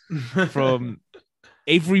saw from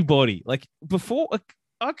everybody. Like before,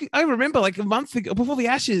 I remember like a month ago, before the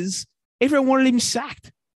Ashes, everyone wanted him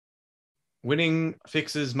sacked. Winning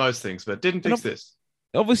fixes most things, but didn't fix this.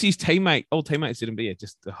 Obviously, his old teammates didn't, but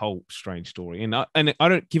just a whole strange story. And I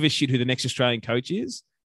don't give a shit who the next Australian coach is.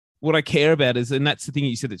 What I care about is, and that's the thing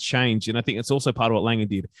you said that's changed, and I think it's also part of what Langer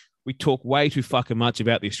did. We talk way too fucking much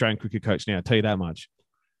about the Australian cricket coach now. I'll tell you that much.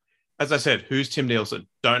 As I said, who's Tim Nielsen?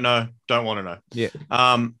 Don't know. Don't want to know. Yeah.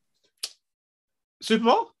 Super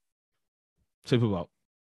Bowl? Super Bowl.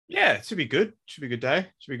 Yeah, it should be good. Should be a good day.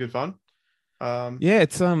 Should be good fun. Yeah,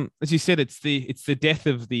 it's as you said, it's the death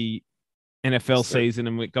of the NFL season,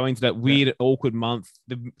 and we're going to that weird, awkward month.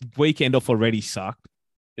 The weekend off already sucked.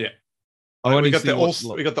 Yeah. We got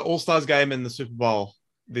the All-Stars game and the Super Bowl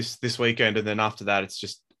this weekend, and then after that, it's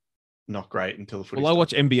just not great until the footy. Well, I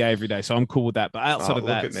watch NBA every day, so I'm cool with that. But outside of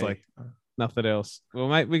that, it's like nothing else. Well,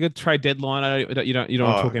 mate, we got trade deadline. You don't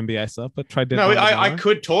want to talk NBA stuff, but trade deadline. No, I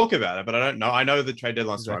could talk about it, but I don't know. I know the trade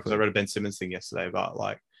deadline's right because I read a Ben Simmons thing yesterday, but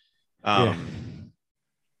like, Ben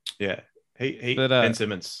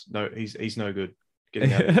Simmons. No, he's no good.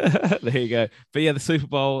 Getting out there you go. But yeah, the Super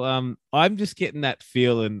Bowl. I'm just getting that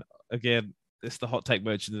feeling again. It's the hot take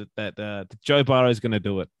merchant that Joe Burrow is going to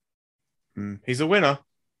do it. He's a winner.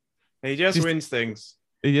 He just wins things.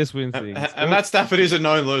 He just wins things. And Matt Stafford is a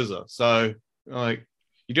known loser. So, like,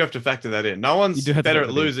 you do have to factor that in. No one's better at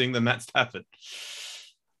losing than Matt Stafford.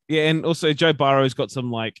 Yeah, and also Joe Burrow's got some,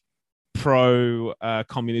 like,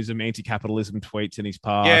 pro-communism, anti-capitalism tweets in his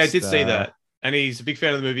past. Yeah, I did see that. And he's a big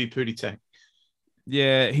fan of the movie Pootie Tang.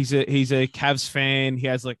 Yeah, he's a Cavs fan. He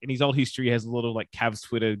has, like, in his old history, he has a lot of, like, Cavs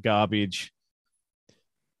Twitter garbage.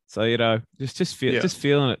 So, just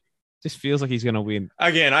feeling it. Just feels like he's going to win.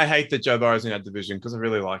 Again, I hate that Joe Burrow's in that division because I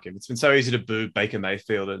really like him. It's been so easy to boo Baker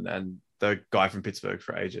Mayfield and the guy from Pittsburgh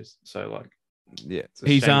for ages. So, like, yeah,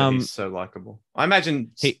 he's so likable. I imagine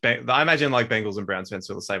like Bengals and Browns fans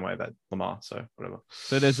feel the same way about Lamar. So whatever.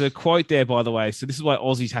 So there's a quote there, by the way. So this is why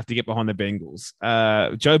Aussies have to get behind the Bengals.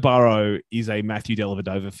 Joe Burrow is a Matthew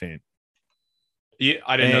Dellavedova fan. Yeah,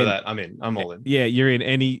 I didn't know that. I'm all in. Yeah, you're in.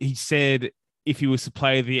 And he said if he was to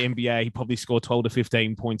play the NBA, he'd probably score 12 to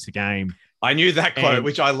 15 points a game. I knew that quote,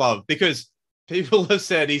 which I love because people have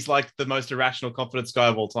said he's like the most irrational confidence guy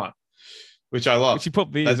of all time, which I love. Which he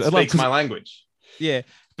probably is. That speaks my language. Yeah.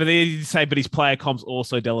 But then you say, but his player comp's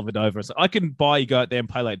also Dellavedova. So I can buy you go out there and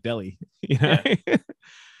play like Delhi, Yeah.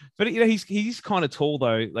 But, he's kind of tall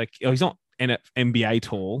though. Like, he's not NBA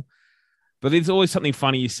tall, but there's always something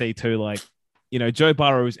funny you see too. Like, Joe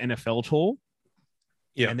Burrow's NFL tour.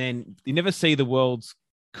 Yeah. And then you never see the worlds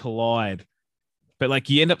collide. But like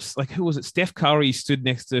you end up like, who was it? Steph Curry stood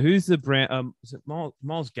next to who's the brand? Is it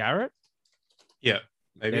Myles Garrett? Yeah,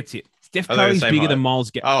 maybe that's it. Steph Curry's bigger than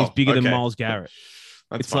Myles. He's bigger than Myles Garrett.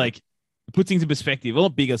 That's it's like it puts things in perspective. Well,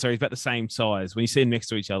 not bigger, sorry, he's about the same size when you see them next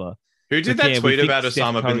to each other. Who did that tweet about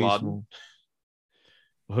Osama bin Laden?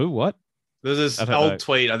 Who? What? There's this old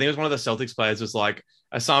tweet. I think it was one of the Celtics players. Was like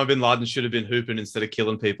Osama bin Laden should have been hooping instead of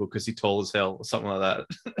killing people because he's tall as hell or something like that.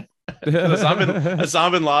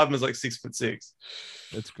 Osama bin Laden was like 6'6".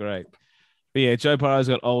 That's great. But yeah, Joe Burrow's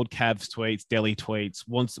got old Cavs tweets, Delhi tweets.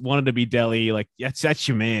 Wanted to be Delhi. Like that's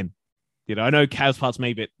your man. I know Cavs parts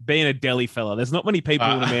me, but being a Delhi fella, there's not many people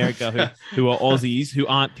in America who are Aussies who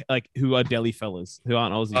are Delhi fellas who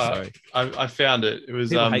aren't Aussies. Sorry, I found it. It was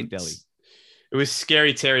people hate Delhi. It was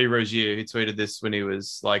Scary Terry Rozier who tweeted this when he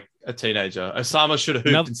was like a teenager. Osama should have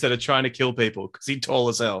hooped instead of trying to kill people because he's tall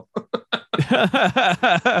as hell.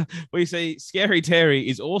 Well, you see, Scary Terry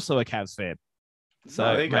is also a Cavs fan. So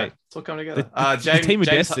there you go. It's all coming together.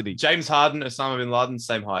 James Harden, Osama bin Laden,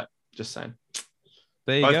 same height. Just saying.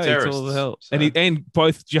 There you go. It's all the hell. So. And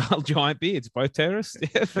both giant beards, both terrorists.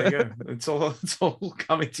 There you go. It's all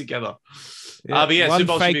coming together. Yeah. But yeah, one Super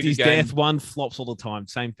Bowl faked his death, one flops all the time.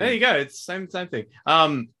 Same thing. There you go. It's same thing.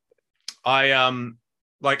 I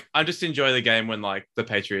just enjoy the game when like the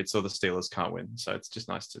Patriots or the Steelers can't win. So it's just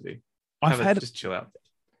nice to be. Just chill out.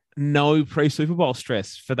 No pre-Super Bowl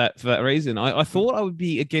stress for that reason. I thought I would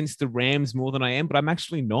be against the Rams more than I am, but I'm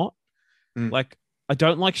actually not. Like I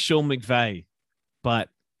don't like Sean McVay, but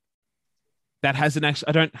that hasn't actually.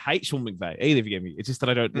 I don't hate Sean McVay either. If you get me, it's just that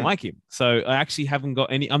I don't like him. So I actually haven't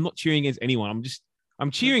got any. I'm not cheering against anyone.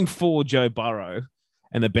 I'm cheering for Joe Burrow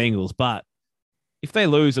and the Bengals. But if they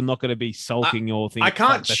lose, I'm not going to be sulking or thinking. I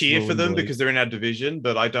can't cheer for them because they're in our division,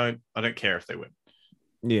 but I don't care if they win.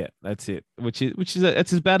 Yeah, that's it.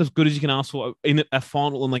 That's about as good as you can ask for in a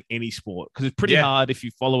final in like any sport, because it's pretty hard if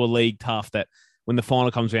you follow a league tough that when the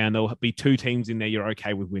final comes around, there'll be two teams in there you're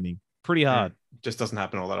okay with winning. Pretty hard. Just doesn't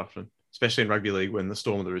happen all that often, especially in rugby league when the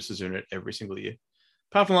Storm and the Roosters are in it every single year.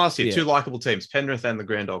 Apart from last year, two likable teams, Penrith and the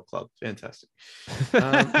Grand Old Club. Fantastic.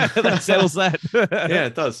 That settles that. Yeah,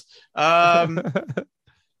 it does.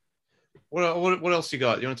 What else you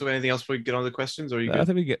got? You want to talk anything else before we get on to the questions? Or are you good? I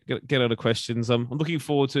think we get on to questions. I'm looking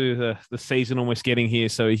forward to the season almost getting here,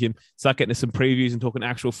 so we can start getting to some previews and talking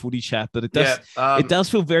actual footy chat. But it does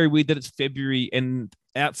feel very weird that it's February, and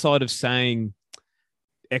outside of saying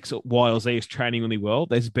X, Y, or Z is training really well,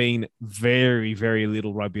 there's been very, very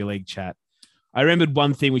little rugby league chat. I remembered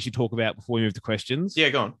one thing we should talk about before we move to questions. Yeah,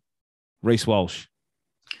 go on. Reece Walsh.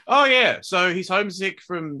 Oh yeah, so he's homesick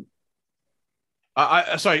from.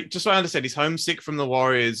 Sorry, just so I understand, he's homesick from the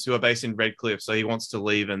Warriors who are based in Redcliffe, so he wants to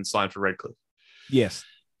leave and sign for Redcliffe. Yes.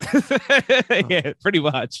 Yeah, pretty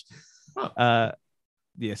much. Oh.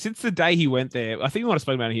 Yeah, since the day he went there, I think we might have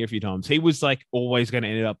spoken about it here a few times. He was like always going to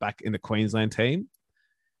end up back in the Queensland team.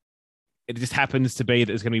 It just happens to be that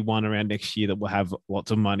there's going to be one around next year that will have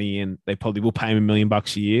lots of money, and they probably will pay him $1 million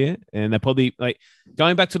a year. And they're probably like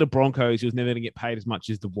going back to the Broncos, he was never going to get paid as much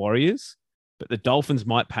as the Warriors. But the Dolphins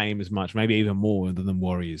might pay him as much, maybe even more than the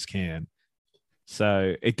Warriors can.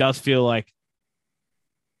 So it does feel like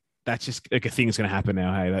that's just like a thing that's going to happen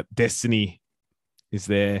now. Hey, that destiny is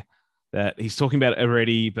there. That he's talking about it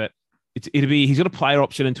already, but he's got a player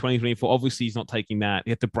option in 2024. Obviously, he's not taking that.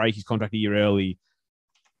 He had to break his contract a year early.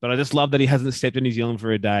 But I just love that he hasn't stepped in New Zealand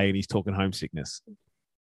for a day and he's talking homesickness.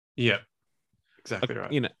 Yeah, exactly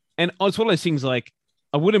right. And it's one of those things like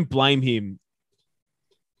I wouldn't blame him.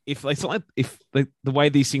 If the way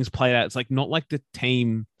these things played out, it's like not like the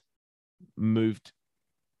team moved,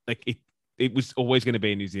 like it was always going to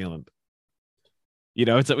be in New Zealand.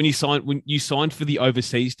 It's like when you signed for the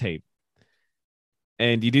overseas team,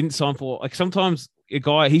 and you didn't sign for like sometimes a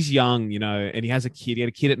guy he's young, and he has a kid. He had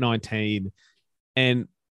a kid at 19, and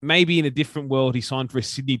maybe in a different world he signed for a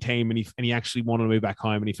Sydney team, and he actually wanted to move back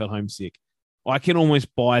home, and he felt homesick. I can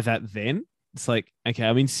almost buy that. Then it's like, okay,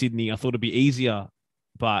 I'm in Sydney. I thought it'd be easier.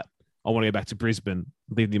 But I want to go back to Brisbane,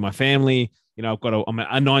 live with my family. I'm a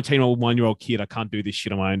 19-year-old, 1-year-old kid. I can't do this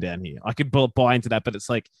shit on my own down here. I could buy into that, but it's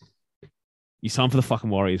like, you signed for the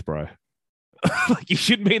fucking Warriors, bro. Like you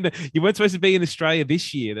shouldn't be you weren't supposed to be in Australia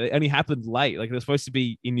this year. It only happened late. Like it was supposed to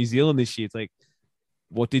be in New Zealand this year. It's like,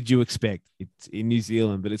 what did you expect? It's in New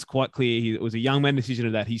Zealand, but it's quite clear it was a young man decision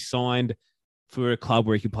of that. He signed for a club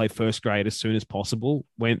where he could play first grade as soon as possible,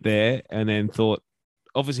 went there and then thought,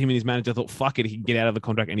 obviously him and his manager thought, fuck it, he can get out of the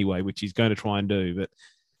contract anyway, which he's going to try and do. But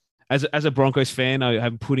as a Broncos fan, I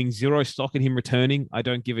am putting zero stock in him returning. I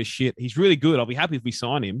don't give a shit. He's really good. I'll be happy if we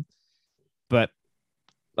sign him. But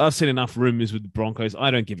I've seen enough rumors with the Broncos.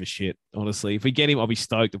 I don't give a shit, honestly. If we get him, I'll be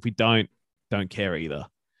stoked. If we don't care either.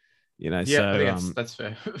 Yeah, so, I think that's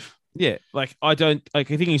fair. Yeah, I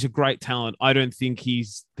think he's a great talent. I don't think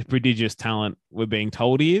he's the prodigious talent we're being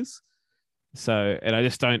told he is. So, and I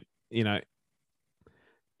just don't,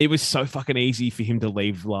 it was so fucking easy for him to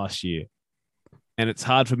leave last year. And it's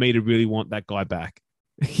hard for me to really want that guy back.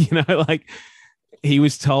 He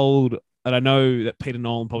was told, and I know that Peter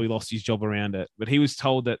Nolan probably lost his job around it, but he was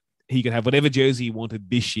told that he could have whatever jersey he wanted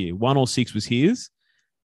this year. 1 or 6 was his.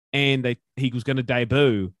 And he was going to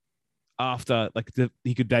debut after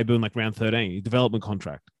he could debut in round 13, development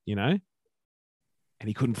contract, and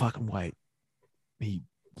he couldn't fucking wait. He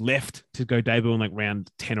left to go debut in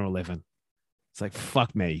round 10 or 11. It's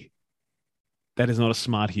fuck me. That is not a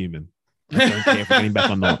smart human. I don't care if we're getting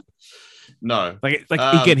back or not. No.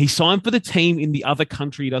 Again, he signed for the team in the other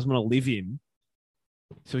country he doesn't want to live in,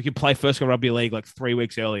 so he could play first go rugby league 3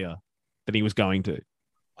 weeks earlier than he was going to.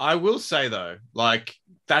 I will say though,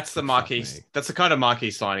 that's the marquee. That's the kind of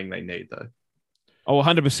marquee signing they need, though. Oh,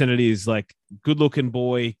 100% it is. Good looking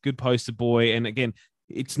boy, good poster boy. And again,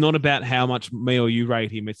 it's not about how much me or you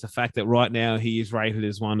rate him. It's the fact that right now he is rated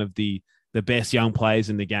as one of the best young players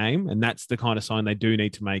in the game. And that's the kind of sign they do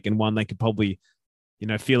need to make. And one they could probably,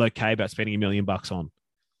 feel okay about spending $1 million on.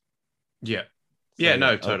 Yeah. Yeah,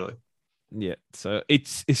 no, totally. Yeah. So it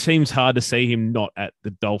seems hard to see him not at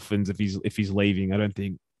the Dolphins if he's leaving. I don't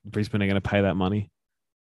think Brisbane are going to pay that money.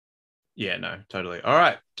 Yeah, no, totally. All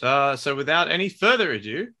right. So without any further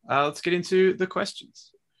ado, let's get into the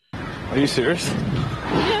questions. Are you serious?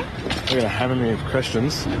 Yeah. We're going to hammer me with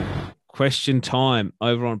questions. Question time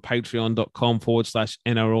over on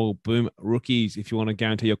patreon.com/NRL Boom Rookies. If you want to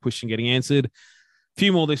guarantee your question getting answered. A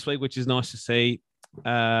few more this week, which is nice to see.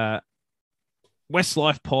 Westlife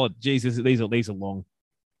Pod. Jesus, these are long.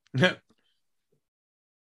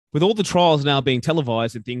 With all the trials now being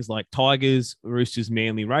televised and things like Tigers, Roosters,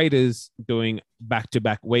 Manly, Raiders doing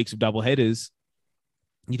back-to-back weeks of double headers,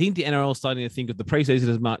 you think the NRL is starting to think of the preseason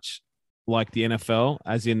as much like the NFL,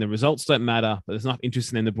 as in the results don't matter, but there's enough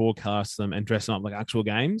interest in them to broadcast them and dress them up like actual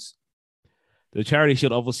games? The Charity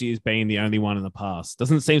Shield obviously has been the only one in the past.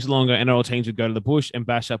 Doesn't seem so long ago NRL teams would go to the bush and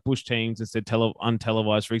bash up bush teams instead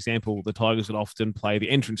untelevised. For example, the Tigers would often play the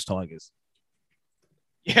entrance Tigers.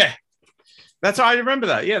 Yeah. That's I remember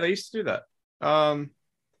that. Yeah, they used to do that.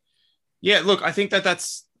 Yeah, look, I think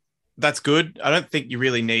that's good. I don't think you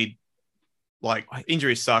really need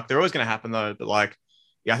injuries suck. They're always going to happen though. But I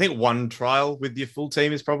think one trial with your full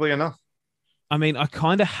team is probably enough. I mean, I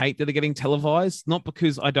kind of hate that they're getting televised, not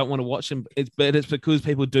because I don't want to watch them, but it's because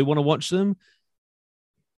people do want to watch them.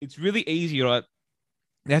 It's really easy, right?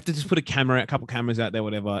 They have to just put a couple cameras out there,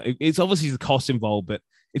 whatever. It's obviously the cost involved, but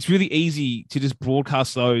it's really easy to just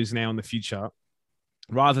broadcast those now in the future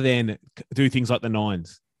rather than do things like the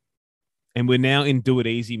Nines. And we're now in do it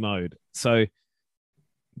easy mode. So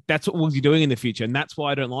that's what we'll be doing in the future. And that's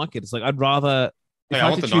why I don't like it. It's I'd rather, if I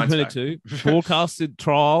had to choose between the two, broadcasted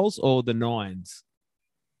trials or the Nines.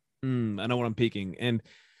 I know what I'm picking. And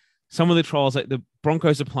some of the trials, the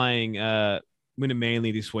Broncos are playing Winner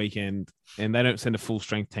Manly this weekend, and they don't send a full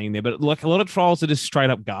strength team there. But a lot of trials are just straight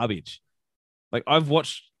up garbage. I've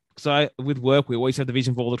watched, with work, we always have the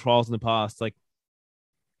vision for all the trials in the past. They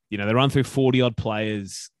run through 40 odd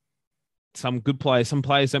players. Some good players, some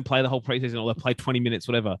players don't play the whole preseason, or they play 20 minutes,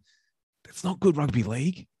 whatever. It's not good rugby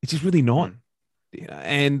league. It's just really not.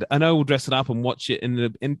 And I know we'll dress it up and watch it,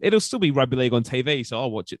 and it'll still be rugby league on TV, so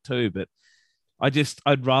I'll watch it too. But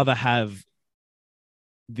I'd rather have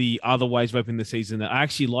the other ways of opening the season. I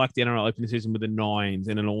actually like the NRL opening the season with the Nines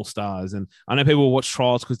and an All-Stars. And I know people will watch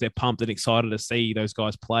trials because they're pumped and excited to see those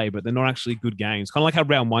guys play, but they're not actually good games. Kind of like how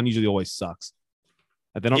round one usually always sucks.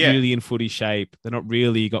 They're not really in footy shape. They're not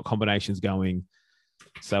really got combinations going.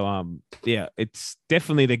 So, it's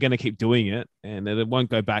definitely they're going to keep doing it, and it won't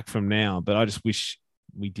go back from now. But I just wish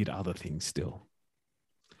we did other things still.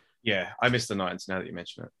 Yeah, I miss the Nines now that you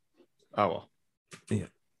mention it. Oh, well. Yeah.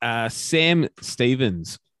 Sam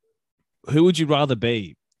Stevens, who would you rather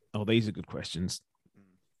be? Oh, these are good questions.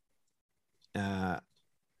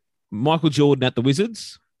 Michael Jordan at the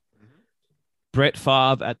Wizards, Brett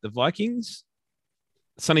Favre at the Vikings,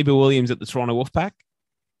 Sonny Bill Williams at the Toronto Wolfpack,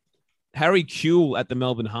 Harry Kewell at the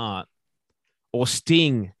Melbourne Heart, or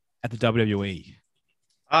Sting at the WWE?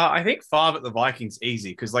 I think Favre at the Vikings easy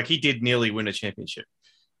because he did nearly win a championship.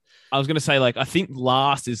 I was going to say I think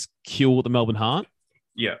last is Kewell at the Melbourne Heart.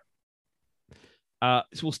 Yeah.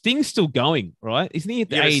 So Sting's still going, right? Isn't he at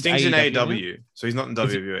the Sting's in AEW, so he's not in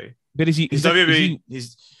WWE. But is he? His WWE,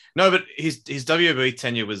 his WWE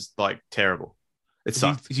tenure was terrible. It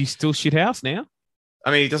sucked. Is he still shithouse now?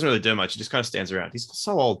 I mean, he doesn't really do much. He just kind of stands around. He's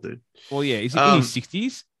so old, dude. Well, yeah. Is he in his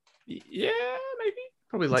 60s? Yeah, maybe.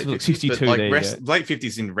 Probably late 50s. 62 like there, late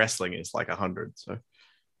 50s in wrestling is like 100. So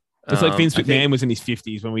it's like Vince McMahon was in his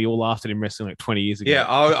 50s when we all laughed at him wrestling like 20 years ago. Yeah,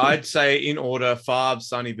 I'd say in order: Favre,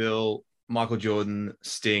 Sonny Bill, Michael Jordan,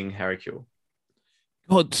 Sting, Harry Kuehl.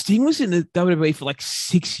 God, Sting was in the WWE for like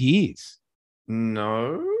 6 years.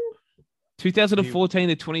 No. 2014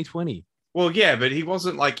 to 2020. Well, yeah, but he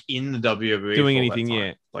wasn't like in the WWE doing anything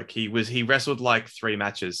yet. Like he wrestled like 3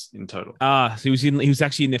 matches in total. So he was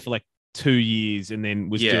actually in there for like 2 years and then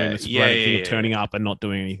was doing this great thing of turning up and not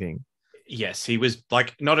doing anything. Yes, he was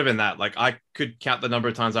like not even that. Like I could count the number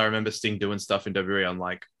of times I remember Sting doing stuff in WWE on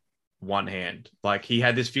like one hand. Like he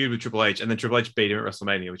had this feud with Triple H, and then Triple H beat him at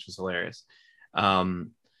WrestleMania, which was hilarious.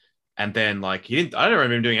 And then like I don't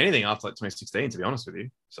remember him doing anything after like 2016, to be honest with you.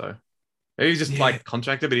 So maybe he's just like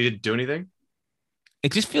contracted, but he didn't do anything.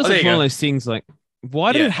 It just feels like one of those things. Like,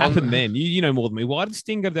 why did it happen then? You know more than me. Why did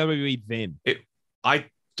Sting go to WWE then? I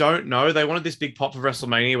don't know. They wanted this big pop for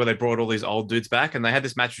WrestleMania where they brought all these old dudes back, and they had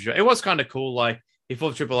this match. It was kind of cool. Like he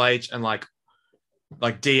fought Triple H, and like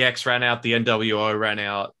DX ran out, the NWO ran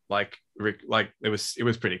out. Like Rick, like it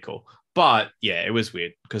was pretty cool. But yeah, it was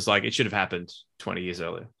weird because like it should have happened 20 years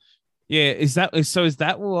earlier. Yeah, is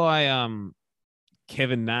that why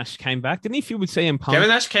Kevin Nash came back? Didn't he feud with CM Punk? Kevin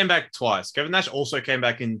Nash came back twice. Kevin Nash also came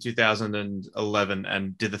back in 2011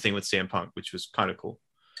 and did the thing with CM Punk, which was kind of cool.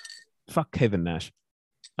 Fuck Kevin Nash.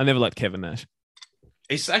 I never liked Kevin Nash.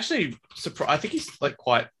 He's actually I think he's like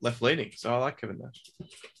quite left leaning, so I like Kevin Nash.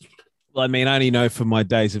 Well, I mean, I only know from my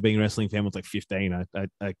days of being a wrestling fan was like 15.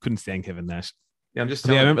 I couldn't stand Kevin Nash. Yeah, I'm just.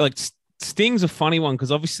 I remember like Sting's a funny one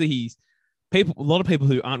because obviously a lot of people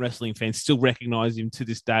who aren't wrestling fans still recognize him to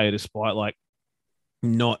this day, despite like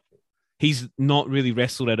he's not really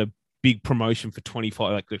wrestled at a big promotion for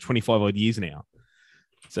 25 odd years now.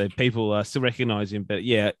 So people still recognize him, but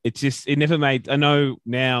yeah, it never made. I know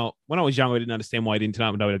now when I was younger, I didn't understand why he didn't turn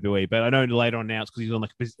up in WWE, but I know later on now it's because he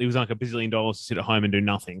was on like $1 bazillion to sit at home and do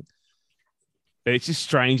nothing. But it's just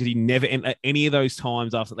strange that he never at any of those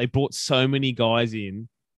times after they brought so many guys in.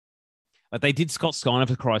 Like they did Scott Steiner,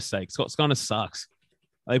 for Christ's sake. Scott Steiner sucks.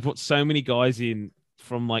 They brought so many guys in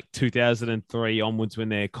from like 2003 onwards when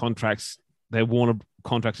their Warner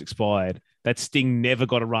contracts expired. That Sting never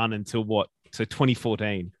got a run until what? So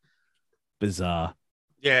 2014. Bizarre.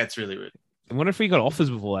 Yeah, it's really weird. I wonder if he got offers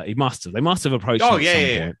before that. He must have. They must have approached him. Point.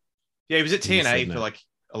 Yeah, he was at TNA for like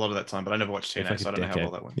a lot of that time, but I never watched TNA, so I don't know how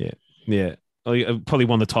well that went. Yeah. Well, probably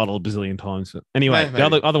won the title a bazillion times. But anyway, the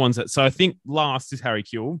other ones so I think last is Harry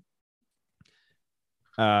Kuehl.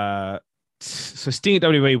 So Sting at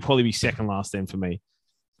WWE will probably be second last then for me.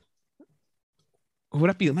 Would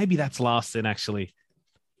that be? Maybe that's last then actually.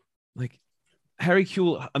 Like Harry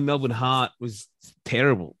Kuehl and Melbourne Hart was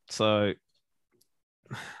terrible. So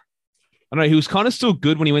I don't know. He was kind of still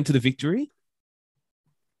good when he went to the Victory.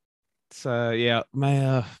 So yeah,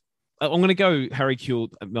 I'm going to go Harry Kuehl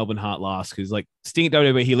at Melbourne Hart last because like Sting at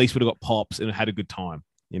WWE, he at least would have got pops and had a good time,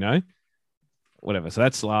 you know? Whatever. So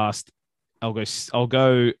that's last. I'll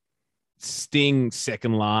go Sting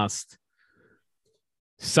second last.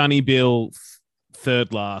 Sonny Bill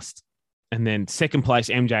third last. And then second place,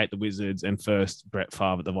 MJ at the Wizards, and first, Brett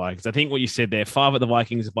Favre at the Vikings. I think what you said there, Favre at the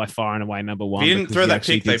Vikings is by far and away number one. If he didn't throw that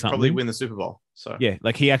pick, they'd probably win the Super Bowl. So yeah,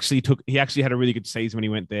 like he actually had a really good season when he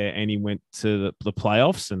went there, and he went to the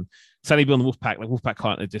playoffs. And Sonny Bill and the Wolfpack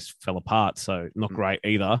kind of just fell apart, so not great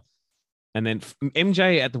either. And then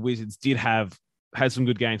MJ at the Wizards had some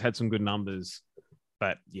good games, had some good numbers,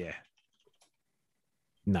 but yeah,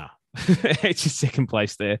 nah, it's just second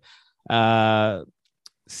place there.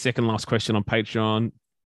 Second last question on Patreon.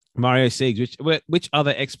 Mario Siegs, which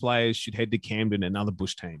other ex-players should head to Camden and other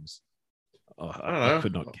Bush teams? I don't know. I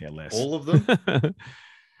could not care less. All of them?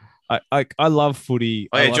 I love footy.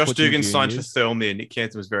 Oh, yeah, Josh Dugan signed for Thirlmiere. Nick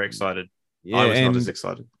Canton was very excited. Yeah, I was not as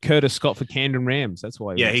excited. Curtis Scott for Camden Rams. That's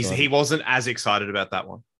why. He wasn't as excited about that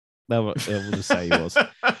one. We'll just say he was.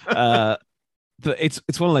 But it's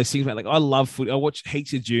one of those things, man. Like I love footy. I watch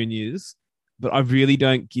heaps of juniors, but I really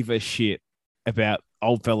don't give a shit about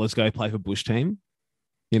old fellas go play for Bush team.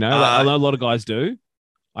 You know, I know a lot of guys do.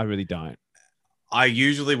 I really don't. I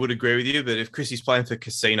usually would agree with you, but if Chrissy's playing for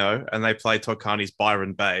Casino and they play Todd Carney's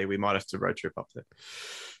Byron Bay, we might have to road trip up there.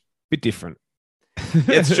 Bit different.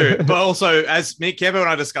 It's true. But also, as me, Kevin and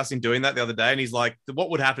I discussing doing that the other day, and he's like, what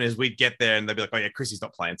would happen is we'd get there and they'd be like, oh, yeah, Chrissy's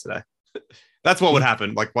not playing today. That's what would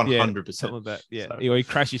happen, like 100%. Yeah, something like that. Yeah. So. He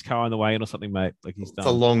crashed his car on the way in or something, mate. Like he's done. It's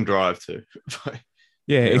a long drive, too.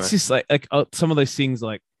 Yeah, anyway. It's just like some of those things,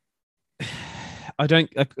 like, I don't.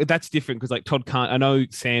 That's different because like Todd Carney, I know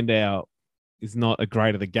Sandow is not a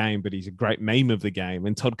great of the game, but he's a great meme of the game.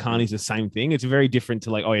 And Todd Carney's the same thing. It's very different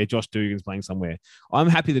to like, oh yeah, Josh Dugan's playing somewhere. I'm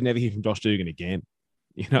happy to never hear from Josh Dugan again.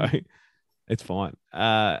 You know, it's fine.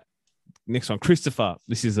 Next one, Christopher.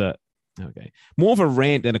 This is more of a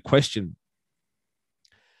rant than a question.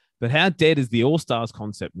 But how dead is the All-Stars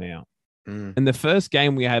concept now? In the first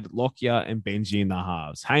game, we had Lockyer and Benji in the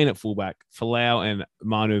halves, Hayne at fullback, Folau and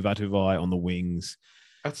Manu Vatuvai on the wings.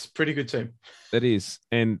 That's a pretty good team. That is.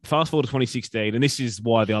 And fast forward to 2016, and this is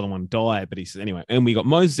why the other one died, but he says, anyway, and we got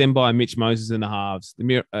Moses Zembai and Mitch Moses in the halves,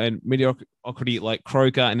 and mediocrity like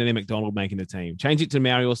Croker and then McDonald making the team. Change it to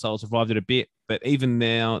Mario Sol, survived it a bit, but even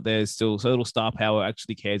now, there's still so little star power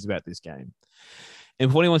actually cares about this game. And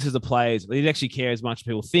for anyone says the players, they actually care as much as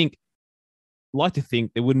people think. Like to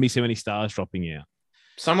think there wouldn't be so many stars dropping out.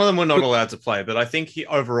 Some of them were not allowed to play, but I think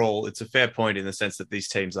overall it's a fair point in the sense that these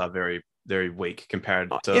teams are very, very weak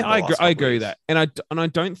compared to. Yeah, I agree with that, and I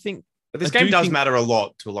don't think. But this game does matter a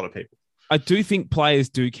lot to a lot of people. I do think players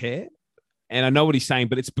do care, and I know what he's saying,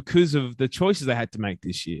 but it's because of the choices they had to make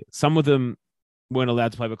this year. Some of them weren't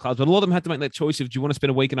allowed to play for clubs, but a lot of them had to make that choice of, do you want to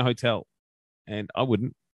spend a week in a hotel? And I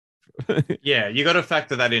wouldn't. Yeah, you got to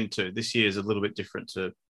factor that in too. This year is a little bit different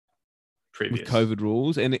to previous. With COVID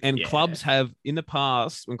rules. And clubs have, in the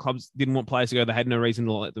past, when clubs didn't want players to go, they had no reason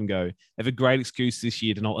to let them go. They have a great excuse this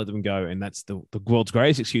year to not let them go. And that's the world's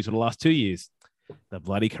greatest excuse for the last 2 years. The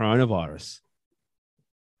bloody coronavirus.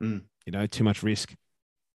 You know, too much risk.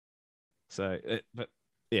 So, but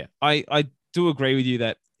yeah, I do agree with you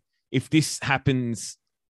that if this happens,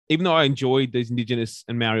 even though I enjoyed these Indigenous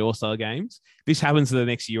and Maori All-Star games, if this happens in the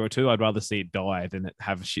next year or two, I'd rather see it die than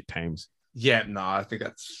have shit teams. Yeah, no, I think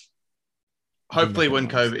that's... Hopefully, when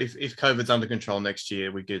COVID, if COVID's under control next year,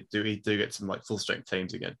 we do get some like full strength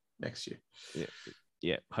teams again next year.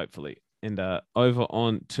 Yeah, hopefully. And over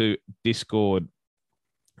on to Discord.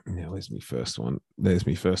 Now, there's my first one.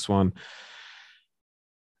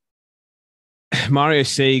 Mario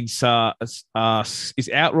Siegs is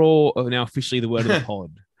outroar now officially the word of the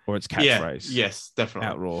pod, or its catchphrase? Yes, definitely.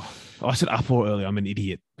 Outroar. Oh, I said uproar earlier. I'm an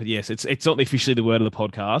idiot, but yes, it's not officially the word of the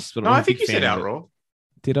podcast. But no, I think you said outroar.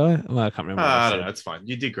 Did I? Well, I can't remember. I don't know. It's fine.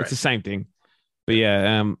 You did great. It's the same thing. But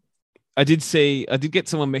yeah, I did get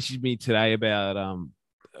someone message me today about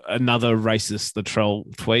another racist, the troll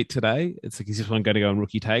tweet today. It's like, is this one going to go on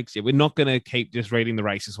rookie takes? Yeah, we're not going to keep just reading the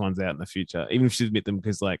racist ones out in the future, even if you admit them,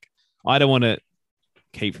 because like, I don't want to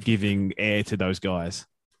keep giving air to those guys.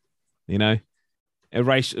 You know,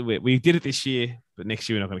 we did it this year, but next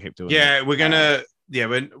year we're not going to keep doing it. Yeah, we're going to. Yeah,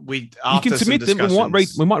 when we after you can submit them.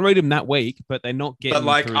 We might read them that week, but they're not getting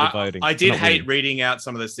through the voting. I did hate reading out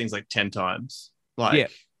some of those things like 10 times. Like,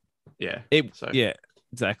 yeah,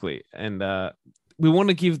 exactly. And we want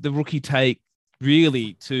to give the rookie take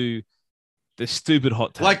really to the stupid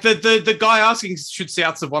hot take. Like the guy asking should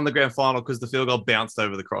Souths have won the grand final because the field goal bounced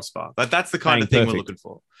over the crossbar. That's the kind of thing we're looking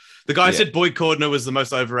for. The guy said Boyd Cordner was the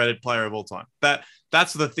most overrated player of all time.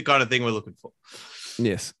 That's the kind of thing we're looking for.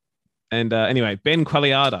 Yes. And anyway, Ben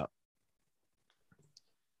Qualiada.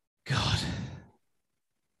 God.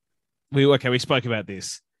 We spoke about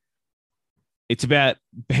this. It's about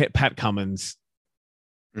Pat Cummins.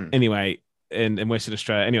 Anyway, in Western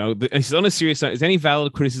Australia. Anyway, he's on a serious note. Is there any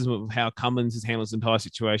valid criticism of how Cummins has handled this entire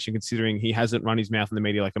situation, considering he hasn't run his mouth in the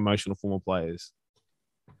media like emotional former players?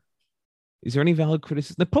 Is there any valid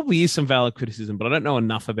criticism? There probably is some valid criticism, but I don't know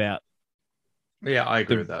enough about. Yeah, I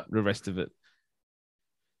agree with that. The rest of it.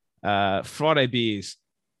 Friday beers.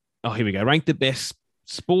 Oh, here we go. Rank the best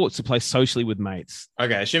sports to play socially with mates.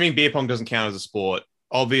 Okay, assuming beer pong doesn't count as a sport,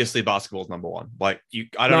 obviously basketball is number one. Like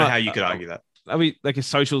I don't know how you could argue that. Are we like a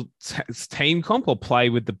social team comp or play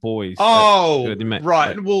with the boys? Oh,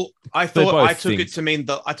 right. Well, I took it to mean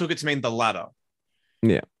the latter.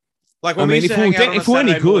 Yeah. Like when we used to hang out on a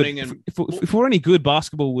Saturday morning, if we're any good,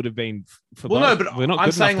 basketball would have been for both. No, but we're not.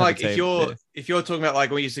 I'm saying like if you're talking about like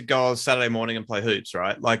when we used to go on Saturday morning and play hoops,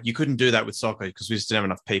 right? Like you couldn't do that with soccer because we just didn't have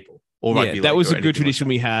enough people. Or that was a good tradition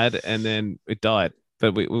we had, and then it died.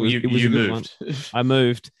 But it was a good one. I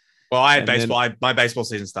moved. Well, I had baseball. My baseball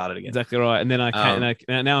season started again. Exactly right. And then I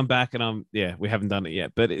came, now I'm back, and we haven't done it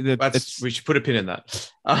yet. But we should put a pin in that.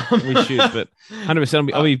 We should, but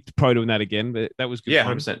 100%. I'll be pro doing that again. But that was good. Yeah,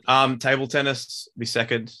 100%. Table tennis be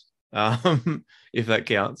second, if that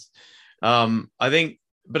counts. I think,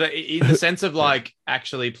 but in the sense of like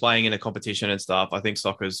actually playing in a competition and stuff, I think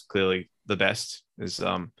soccer is clearly the best. Is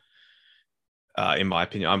in my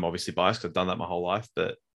opinion, I'm obviously biased because I've done that my whole life,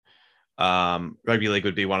 but. Rugby league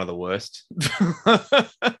would be one of the worst.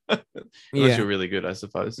 Unless you're really good, I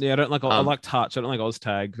suppose. Yeah, I like touch. I don't like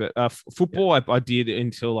Oztag, but football I did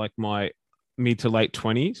until like my mid to late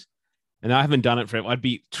 20s, and I haven't done it forever. I'd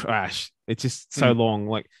be trash. It's just so long.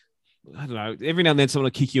 Like, I don't know. Every now and then someone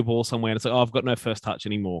will kick your ball somewhere, and it's like, oh, I've got no first touch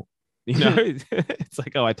anymore. You know, it's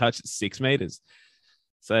like, oh, I touched it 6 meters.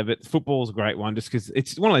 So, but football is a great one just because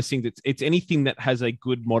it's one of those things. It's anything that has a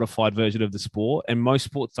good modified version of the sport, and most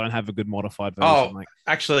sports don't have a good modified version. Oh,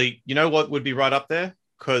 actually, you know what would be right up there?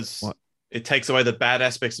 Because it takes away the bad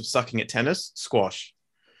aspects of sucking at tennis. Squash.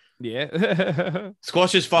 Yeah,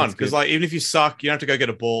 squash is fun because, like, even if you suck, you don't have to go get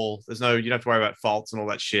a ball. You don't have to worry about faults and all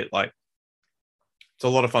that shit. Like, it's a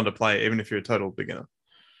lot of fun to play, even if you're a total beginner.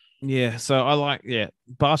 Yeah, so I like,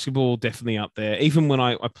 basketball definitely up there. Even when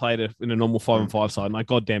I played in a normal 5-on-5 side and I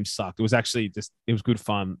goddamn sucked, it was actually it was good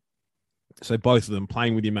fun. So both of them,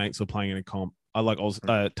 playing with your mates or playing in a comp. I like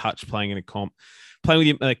touch playing in a comp. Playing with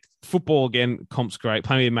your, like, football again, comp's great.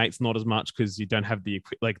 Playing with your mates, not as much because you don't have the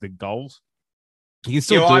goals. You can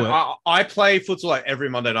still do it. I play futsal like every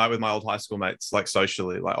Monday night with my old high school mates, like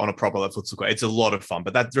socially, like on a proper futsal court. It's a lot of fun,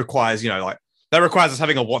 but that requires, that requires us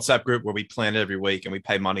having a WhatsApp group where we plan it every week and we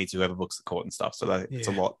pay money to whoever books the court and stuff. So it's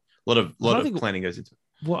a lot of planning goes into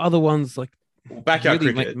it. What other ones, like backyard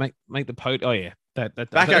cricket? Make the pot. Oh yeah, that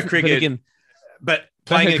backyard cricket. Again, but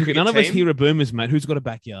playing cricket, none of us here are boomers, mate. Who's got a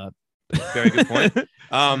backyard? Very good point.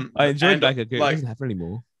 I enjoyed backyard cricket. It doesn't happen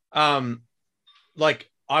anymore. Like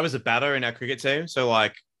I was a batter in our cricket team, so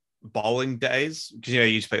like bowling days, because you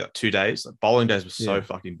used to play like 2 days. Like, bowling days was so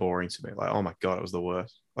fucking boring to me. Like, oh my god, it was the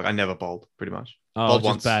worst. Like I never bowled, pretty much. Bowled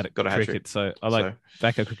once, bad at cricket, so I like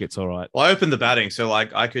backyard cricket's all right. Well, I opened the batting, so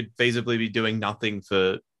like I could feasibly be doing nothing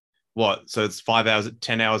for what? So it's 5 hours,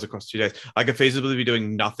 10 hours across 2 days. I could feasibly be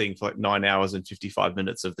doing nothing for like 9 hours and 55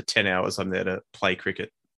 minutes of the 10 hours I'm there to play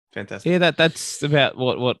cricket. Fantastic. Yeah, that's about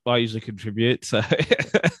what I usually contribute. So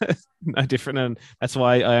no different, and that's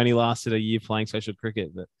why I only lasted a year playing social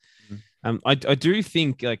cricket. But I do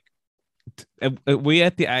think, like, are we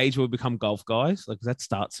at the age where we become golf guys? Like, does that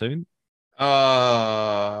start soon?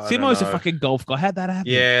 Simo's a fucking golf guy. How'd that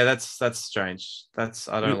happen? Yeah, that's strange.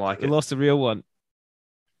 I don't like it. We lost the real one.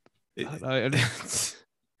 I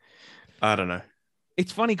don't know.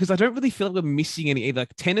 It's funny because I don't really feel like we're missing any either.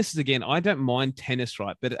 Like, tennis is, again, I don't mind tennis,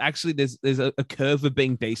 right? But actually there's a curve of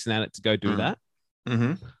being decent at it to go do that.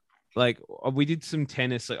 Mm-hmm. Like, we did some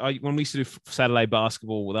tennis. Like, when we used to do Saturday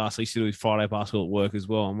basketball with us, I used to do Friday basketball at work as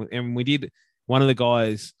well. And we did, one of the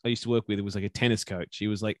guys I used to work with, it was like a tennis coach. He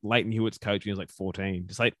was like Leighton Hewitt's coach when he was like 14.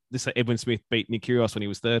 Just like this, Edwin Smith beat Nick Kyrgios when he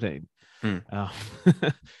was 13.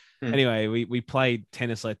 Anyway, we played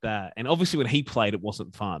tennis like that. And obviously when he played, it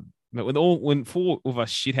wasn't fun. But when 4 of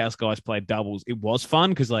us shithouse guys played doubles, it was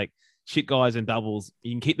fun because, like, shit guys and doubles,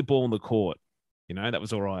 you can keep the ball on the court. That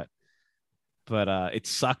was all right. But it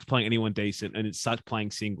sucked playing anyone decent, and it sucked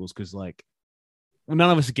playing singles because, like,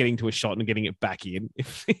 none of us are getting to a shot and getting it back in.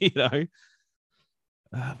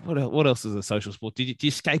 What else is a social sport? Do you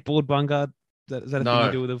skateboard, Bungard? Is that a thing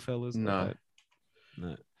you do with the fellas? No.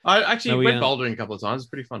 I actually went bouldering a couple of times. It's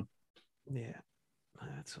pretty fun. Yeah.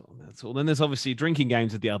 That's all. Then there's obviously drinking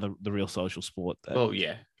games at the real social sport. Well,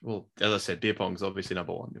 yeah. Well, as I said, beer pong's obviously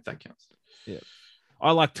number one, if that counts. Yeah.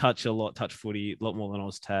 I like touch a lot, touch footy, a lot more than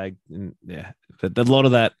Oztag. And yeah, but a lot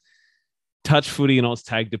of that touch footy and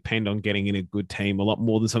Oztag depend on getting in a good team a lot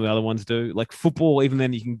more than some of the other ones do. Like football, even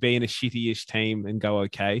then you can be in a shitty-ish team and go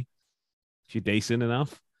okay if you're decent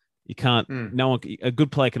enough. You can't, a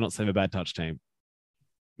good player cannot save a bad touch team.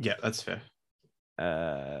 Yeah, that's fair.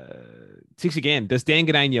 6 again. Does Dan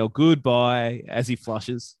Gidane yell goodbye as he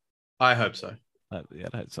flushes? I hope so. Yeah,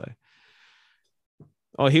 I hope so.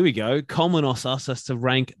 Oh, here we go. Coleman asks us to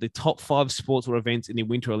rank the top 5 sports or events in the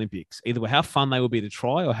Winter Olympics. Either how fun they will be to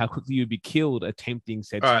try or how quickly you'd be killed attempting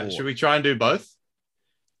said sport. All right, should we try and do both?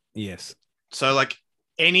 Yes. So, like,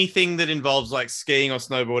 anything that involves, like, skiing or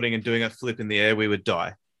snowboarding and doing a flip in the air, we would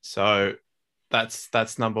die. So that's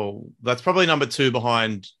probably number 2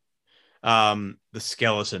 behind the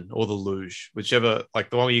skeleton or the luge, whichever, like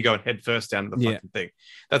the one where you go head first down to the fucking thing.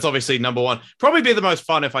 That's obviously number 1. Probably be the most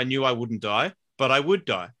fun if I knew I wouldn't die, but I would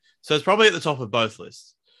die. So it's probably at the top of both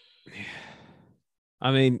lists.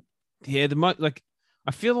 I mean, yeah,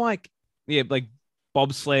 I feel like, like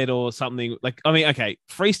bobsled or something. Like, I mean, okay,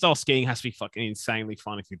 freestyle skiing has to be fucking insanely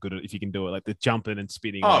fun if you're good at, if you can do it, like the jumping and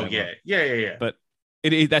spinning. Oh, yeah. But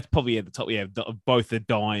that's probably at the top, both the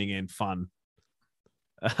dying and fun.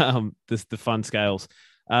 The fun scales.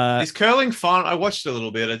 Is curling fun? I watched a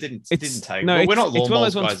little bit. I didn't take. No, we're not. It's one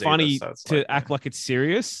of those ones funny either, so to act like it's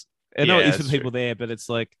serious. I know it is for the people there, but it's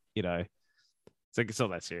like, it's like it's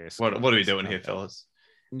not that serious. What are we doing here, fellas?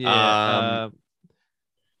 Yeah.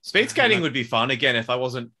 Speed skating would be fun again if I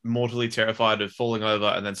wasn't mortally terrified of falling over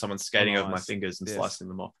and then someone skating over my fingers and slicing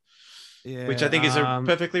them off. Yeah, which I think is a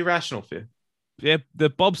perfectly rational fear. Yeah, the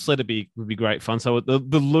bobsled would be great fun. So the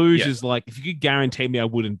luge is like, if you could guarantee me I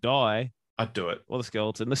wouldn't die, I'd do it. Or the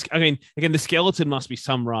skeleton. I mean, again, the skeleton must be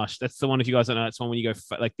some rush. That's the one. If you guys don't know, it's one when you go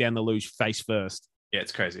like down the luge face first. Yeah,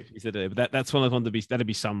 it's crazy. But that's one of the ones that'd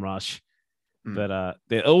be some rush. But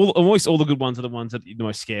almost all the good ones are the ones that you're the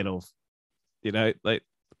most scared of. You know, like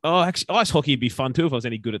actually, ice hockey would be fun too if I was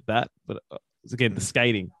any good at that. But again, the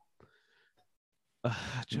skating.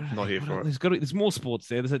 Not here for it. There's more sports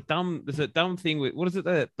there. There's a dumb thing with what is it?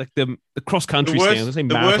 Like the cross country skiing.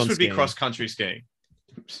 The worst would be cross country skiing.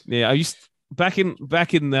 Yeah, I used back in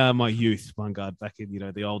my youth. My God, back in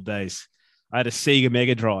the old days, I had a Sega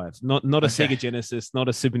Mega Drive, not a Sega Genesis, not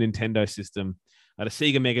a Super Nintendo system. I had a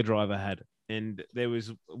Sega Mega Drive. I had, and there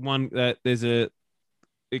was one that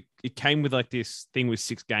it came with like this thing with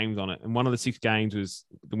 6 games on it, and one of the 6 games was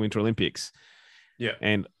the Winter Olympics. Yeah,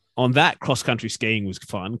 and on that, cross country skiing was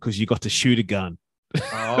fun because you got to shoot a gun.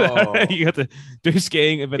 Oh, you got to do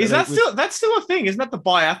skiing. But that's still a thing? Isn't that the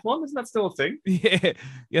biathlon? Isn't that still a thing? Yeah,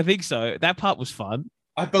 I think so. That part was fun.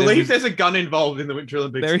 I believe there's a gun involved in the Winter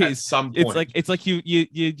Olympics. There is some point. It's like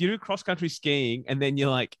you do cross country skiing and then you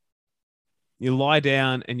lie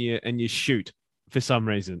down and you shoot for some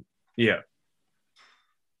reason. Yeah.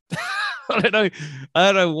 I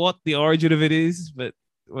don't know what the origin of it is, but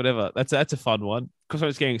whatever. That's a fun one. Cross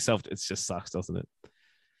country skiing itself, it just sucks, doesn't it?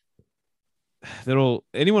 They're all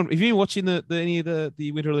anyone. Have you been watching any of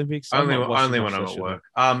the Winter Olympics? Only when I'm at work.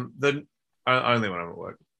 Only when I'm at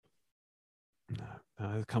work.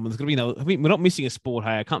 No, come on. There's gonna be no. I mean, we're not missing a sport.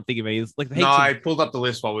 Hey, I can't think of it. It's like I pulled up the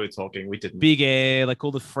list while we were talking. We didn't. Big air, like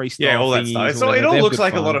all the freestyle. Yeah, all that stuff. So it all looks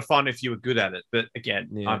like a lot of fun if you were good at it. But again,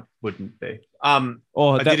 I wouldn't be. I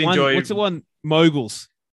did enjoy. What's the one? Moguls.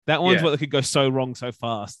 That one's what could go so wrong so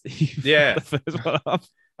fast. Yeah. The first one up.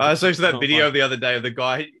 So that video the other day of the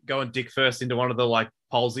guy going dick first into one of the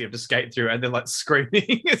poles that you have to skate through and then screaming.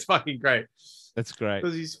 It's fucking great. That's great.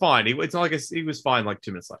 Because he's fine. It's not like he was fine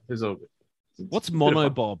 2 minutes later. It was all good. What's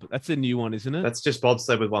monobob? That's a new one, isn't it? That's just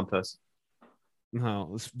bobsled with one person.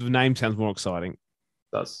 No, the name sounds more exciting. It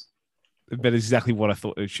does. But it's exactly what I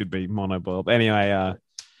thought it should be, monobob. Anyway,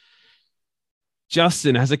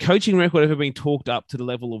 Justin, has a coaching record ever been talked up to the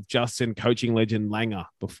level of Justin coaching legend Langer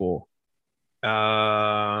before?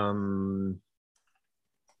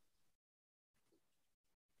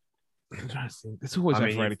 Interesting. It's always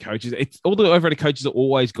overrated coaches. It's all the overrated coaches are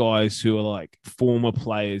always guys who are former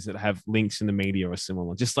players that have links in the media or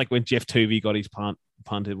similar. Just like when Jeff Tuvey got his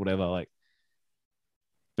punted, whatever.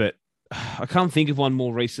 But I can't think of one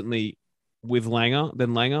more recently with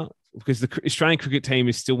Langer because the Australian cricket team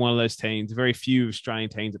is still one of those teams. Very few Australian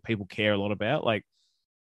teams that people care a lot about.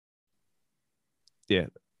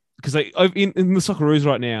 Because in the Socceroos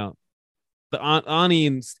right now, the Arnie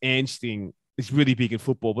and Ange thing is really big in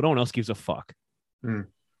football, but no one else gives a fuck.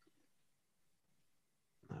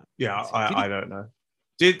 Yeah, I don't know.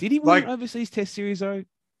 Did he win overseas Test series though?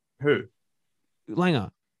 Who?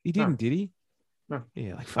 Langer. He didn't, did he? No.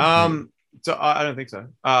 Yeah, So I don't think so.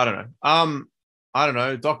 I don't know. I don't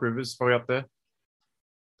know. Doc Rivers is probably up there.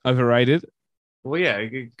 Overrated. Well, yeah,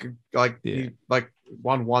 he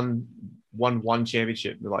won one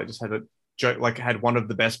championship. Just had a joke, had one of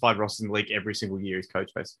the best 5 rosters in the league every single year he's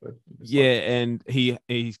coached, basically. And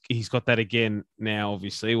he's got that again now.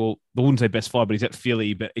 Obviously, well, I wouldn't say best 5, but he's at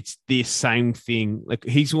Philly. But it's the same thing.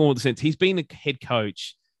 He's more in the sense he's been a head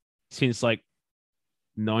coach since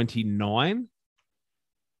 99,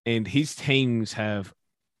 and his teams have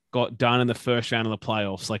got done in the first round of the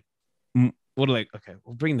playoffs. What are they? Okay,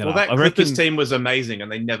 we'll bring that up. That Clippers team was amazing,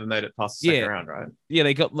 and they never made it past the second round, right? Yeah,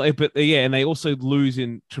 they got, and they also lose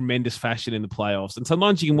in tremendous fashion in the playoffs. And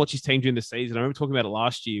sometimes you can watch his team during the season. I remember talking about it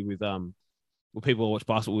last year with people who watch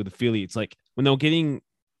basketball with the Philly. It's when they were getting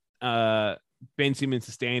Ben Simmons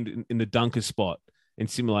to stand in the dunker spot and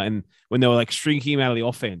similar, and when they were shrinking him out of the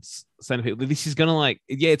offense, saying people, this is gonna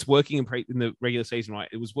it's working in the regular season, right?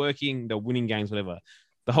 It was working. They're winning games, whatever.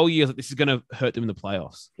 The whole year, this is going to hurt them in the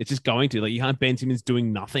playoffs. It's just going to. You can't Ben Simmons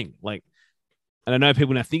doing nothing. And I know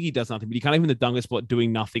people now think he does nothing, but you can't even in the dunker spot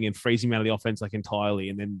doing nothing and freeze him out of the offense entirely.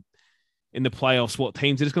 And then in the playoffs, what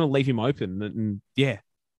teams are just going to leave him open? And you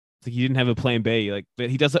didn't have a plan B.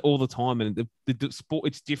 But he does it all the time. And the sport,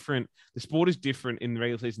 it's different. The sport is different in the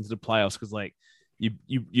regular season to the playoffs because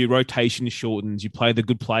your rotation shortens. You play the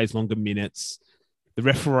good players longer minutes. The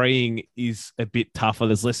refereeing is a bit tougher.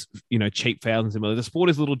 There's less, cheap fouls and similar. The sport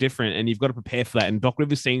is a little different, and you've got to prepare for that. And Doc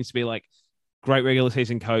Rivers seems to be great regular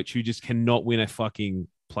season coach who just cannot win a fucking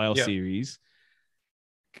playoff series.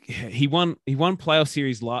 he won playoff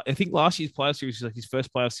series. I think last year's playoff series was like his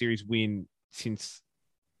first playoff series win since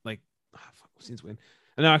when?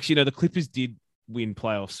 No, actually, no. The Clippers did win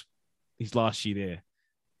playoffs his last year there.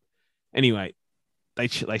 Anyway, they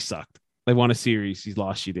sucked. They won a series his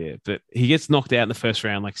last year there, but he gets knocked out in the first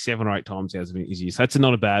round like 7 or 8 times out of his year. So that's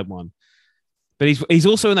not a bad one. But he's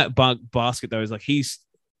also in that basket though. Is like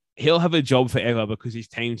he'll have a job forever because his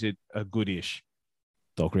teams are goodish.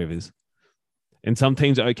 Doc Rivers, and some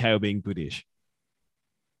teams are okay with being goodish.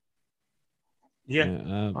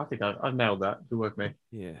 Yeah, I think I've nailed that. Good work, mate.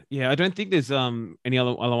 Yeah. I don't think there's any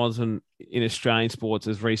other ones in Australian sports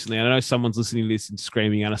as recently. I know someone's listening to this and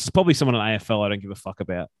screaming at us. It's probably someone in AFL I don't give a fuck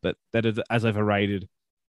about, but that is as overrated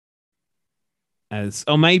as.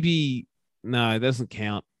 Oh, maybe no, it doesn't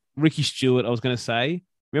count. Ricky Stewart, I was going to say.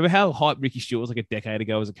 Remember how hyped Ricky Stewart was like a decade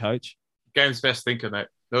ago as a coach? Game's best thinker, mate.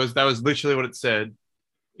 That was literally what it said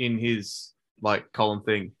in his like column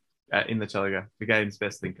thing in the Telegraph. The game's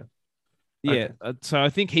best thinker. Yeah, okay. So I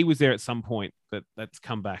think he was there at some point, but that's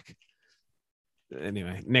come back.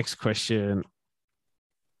 Anyway, next question.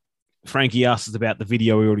 Frankie asks us about the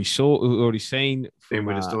video we already seen. Dean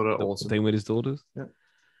Witter's daughter, awesome. Dean Witter's daughters. Yeah.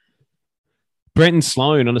 Brenton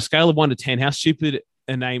Sloan, on a scale of 1 to 10, how stupid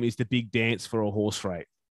a name is the Big Dance for a horse race?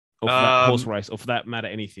 Or for that horse race, or for that matter,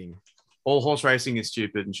 anything? All horse racing is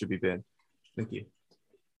stupid and should be banned. Thank you.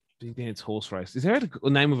 Big Dance horse race. Is there a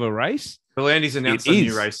name of a race? Well, Andy's announced a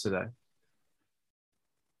new race today.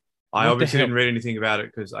 I obviously didn't read anything about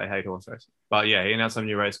it because I hate horse racing. But yeah, he announced some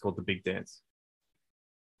new race called the Big Dance.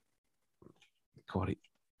 God,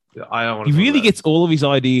 I don't want to. He really gets all of his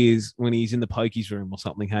ideas when he's in the pokies room or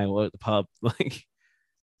something. Hey, or at the pub, like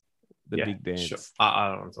the Big Dance. Sure. I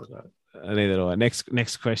don't want to talk about it. Neither do I.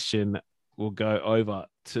 Next question. We'll go over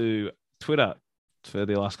to Twitter for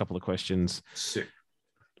the last couple of questions. Sick.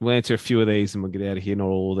 We'll answer a few of these and we'll get out of here. Not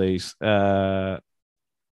all of these.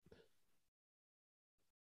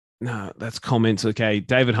 No, that's comments. Okay.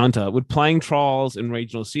 David Hunter, would playing trials in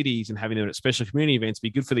regional cities and having them at special community events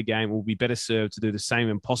be good for the game, or will be better served to do the same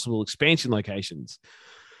in possible expansion locations?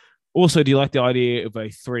 Also, do you like the idea of a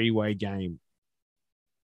 3-way game?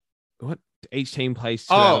 What? Each team plays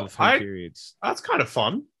 2 out of 3 periods. That's kind of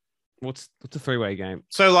fun. What's a 3-way game?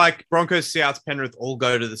 So like Broncos, Souths, Penrith all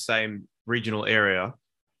go to the same regional area.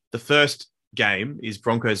 The first game is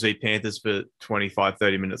Broncos v Panthers for 25,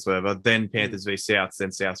 30 minutes, whatever. Then Panthers v Souths, then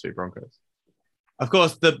Souths v Broncos. Of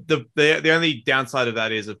course, the only downside of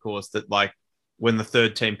that is, of course, that like when the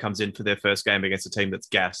third team comes in for their first game against a team that's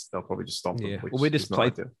gassed, they'll probably just stop them. Yeah. Well, we just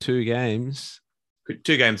played 2 games.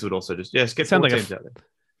 2 games would also just get 4 teams out there.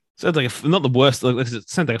 Sounds like not the worst. It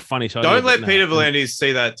sounds like a funny show. Don't let Peter V'landys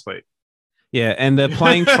see that tweet. Yeah, and they're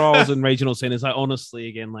playing trials in regional centers. I honestly,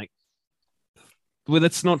 again, like, well,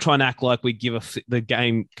 let's not try and act like we give the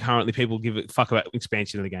game currently. People give a fuck about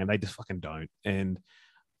expansion of the game. They just fucking don't. And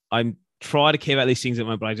I try to care about these things at the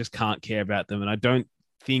moment, but I just can't care about them. And I don't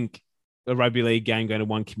think a rugby league game going to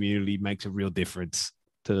one community makes a real difference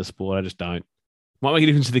to the sport. I just don't. Might make a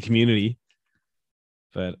difference to the community.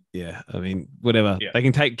 But yeah, I mean, whatever. Yeah. They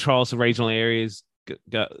can take trials to regional areas.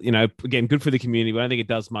 Again, good for the community, but I don't think it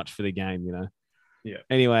does much for the game, Yeah.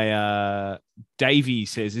 Anyway, Davey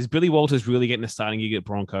says, is Billy Walters really getting a starting gig at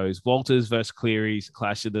Broncos? Walters versus Cleary's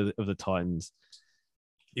clash of the Titans.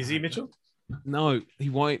 Is he, Mitchell? No, he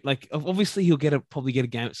won't. Like, obviously, he'll probably get a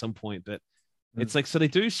game at some point, but it's like, so they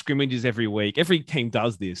do scrimmages every week. Every team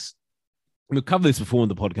does this. We've covered this before on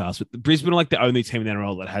the podcast, but Brisbane are like the only team in the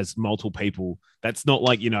NRL that has multiple people. That's not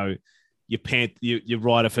like, your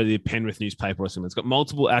writer for the Penrith newspaper or something. It's got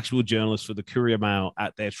multiple actual journalists for the Courier Mail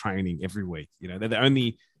at their training every week. They're the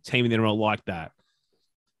only team in the NRL like that.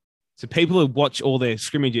 So people will watch all their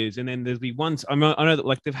scrimmages, and then there'll be ones. I know that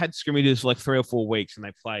like they've had scrimmages for like 3 or 4 weeks, and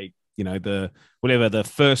they play, the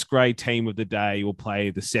first grade team of the day will play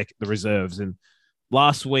the reserves. And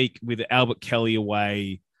last week with Albert Kelly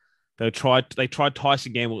away, they tried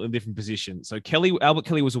Tyson Gamble in a different position. So Albert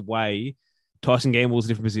Kelly was away. Tyson Gamble was a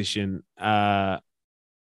different position. And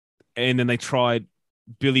then they tried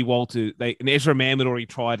Billy Walters. And Ezra Mann had already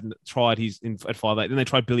tried his at 5'8". Then they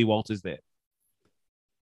tried Billy Walters there.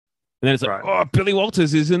 And then it's like, Billy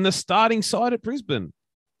Walters is in the starting side at Brisbane.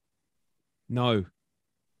 No.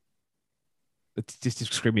 It's just a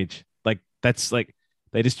scrimmage. Like, that's like,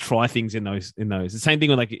 they just try things in those. The same thing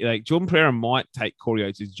with like Jordan Pereira might take Corey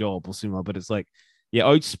Oates' job or similar, but it's like, yeah,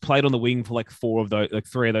 Oates played on the wing for like 3 of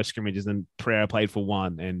those scrimmages, and Pereira played for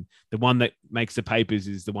 1. And the one that makes the papers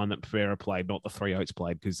is the one that Pereira played, not the 3 Oates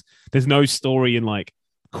played, because there's no story in like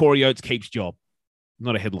Corey Oates keeps job,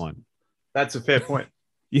 not a headline. That's a fair point.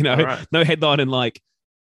 No headline in like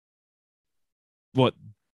what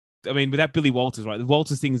I mean, without Billy Walters, right? The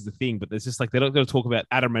Walters thing is the thing, but there's just like they're not going to talk about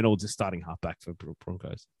Adam Reynolds as starting halfback for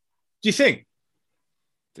Broncos. Do you think?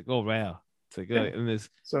 It's like, oh wow. It's like, and there's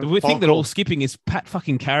the thing they're all skipping is Pat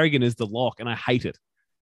fucking Carrigan is the lock, and I hate it.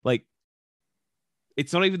 Like,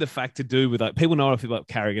 it's not even the fact to do with like people know I feel like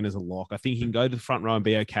Carrigan as a lock. I think he can go to the front row and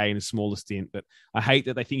be okay in a smaller stint, but I hate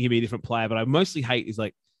that they think he'd be a different player. But I mostly hate is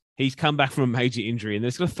like he's come back from a major injury and they're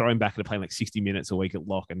just going to throw him back into playing like 60 minutes a week at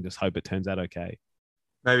lock and just hope it turns out okay.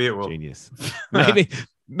 Maybe it will. Genius. maybe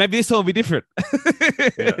this time will be different.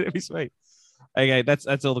 It'll be sweet. Okay, that's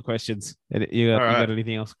all the questions. You got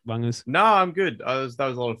anything else, Bungus? No, I'm good. That was a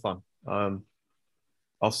lot of fun.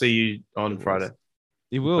 I'll see you on Friday.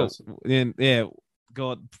 You will. And yeah,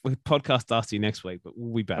 God, podcast Dusty next week, but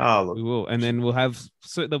we'll be back. We will. And then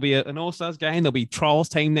there'll be an All-Stars game. There'll be trials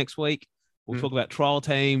team next week. We'll talk about trial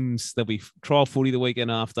teams. There'll be trial footy the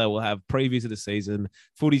weekend after. We'll have previews of the season.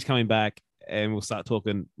 Footy's coming back. And we'll start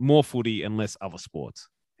talking more footy and less other sports.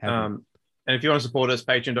 And if you want to support us,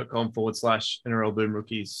 patreon.com/NRL Boom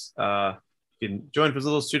Rookies. You can join for as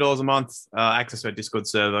little as $2 a month. Access to our Discord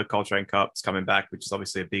server, Coltrane Cup's coming back, which is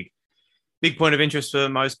obviously a big point of interest for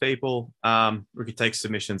most people. Rookie takes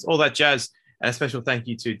submissions, all that jazz. And a special thank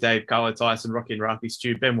you to Dave, Carlo Tyson, Rocky and Rafi,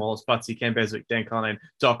 Stu, Ben Wallace, Butsy, Ken Beswick, Dan Carlane,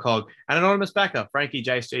 Doc Hogg, and anonymous backer, Frankie,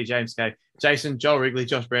 Jace G, James K, Jason, Joel Wrigley,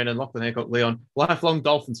 Josh Brandon, Lachlan Hancock, Leon, lifelong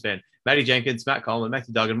Dolphins fan, Matty Jenkins, Matt Coleman,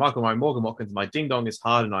 Matthew Duggan, Michael Murray, Morgan Watkins, My Ding Dong is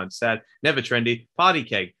Hard and I'm Sad, Never Trendy, Party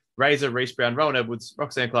Keg, Razor, Reese Brown, Rowan Edwards,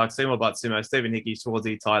 Roxanne Clark, Seymour Butt, Simo, Stephen Hickey,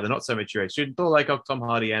 Swarzy, Ty, the Not So Mature Student, Thor Laycock, Tom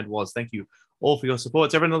Hardy, and Was. Thank you all for your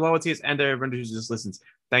support. To everyone in the lower tiers and everyone who just listens,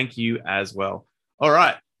 thank you as well. All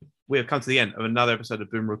right. We have come to the end of another episode of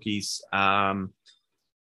Boom Rookies.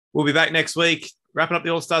 We'll be back next week, wrapping up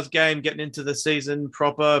the All-Stars game, getting into the season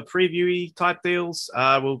proper preview-y type deals.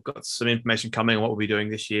 We've got some information coming on what we'll be doing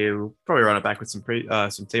this year. We'll probably run it back with some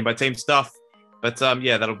team-by-team stuff. But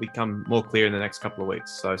that'll become more clear in the next couple of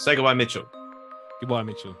weeks. So say goodbye, Mitchell. Goodbye,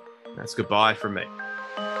 Mitchell. That's goodbye from me.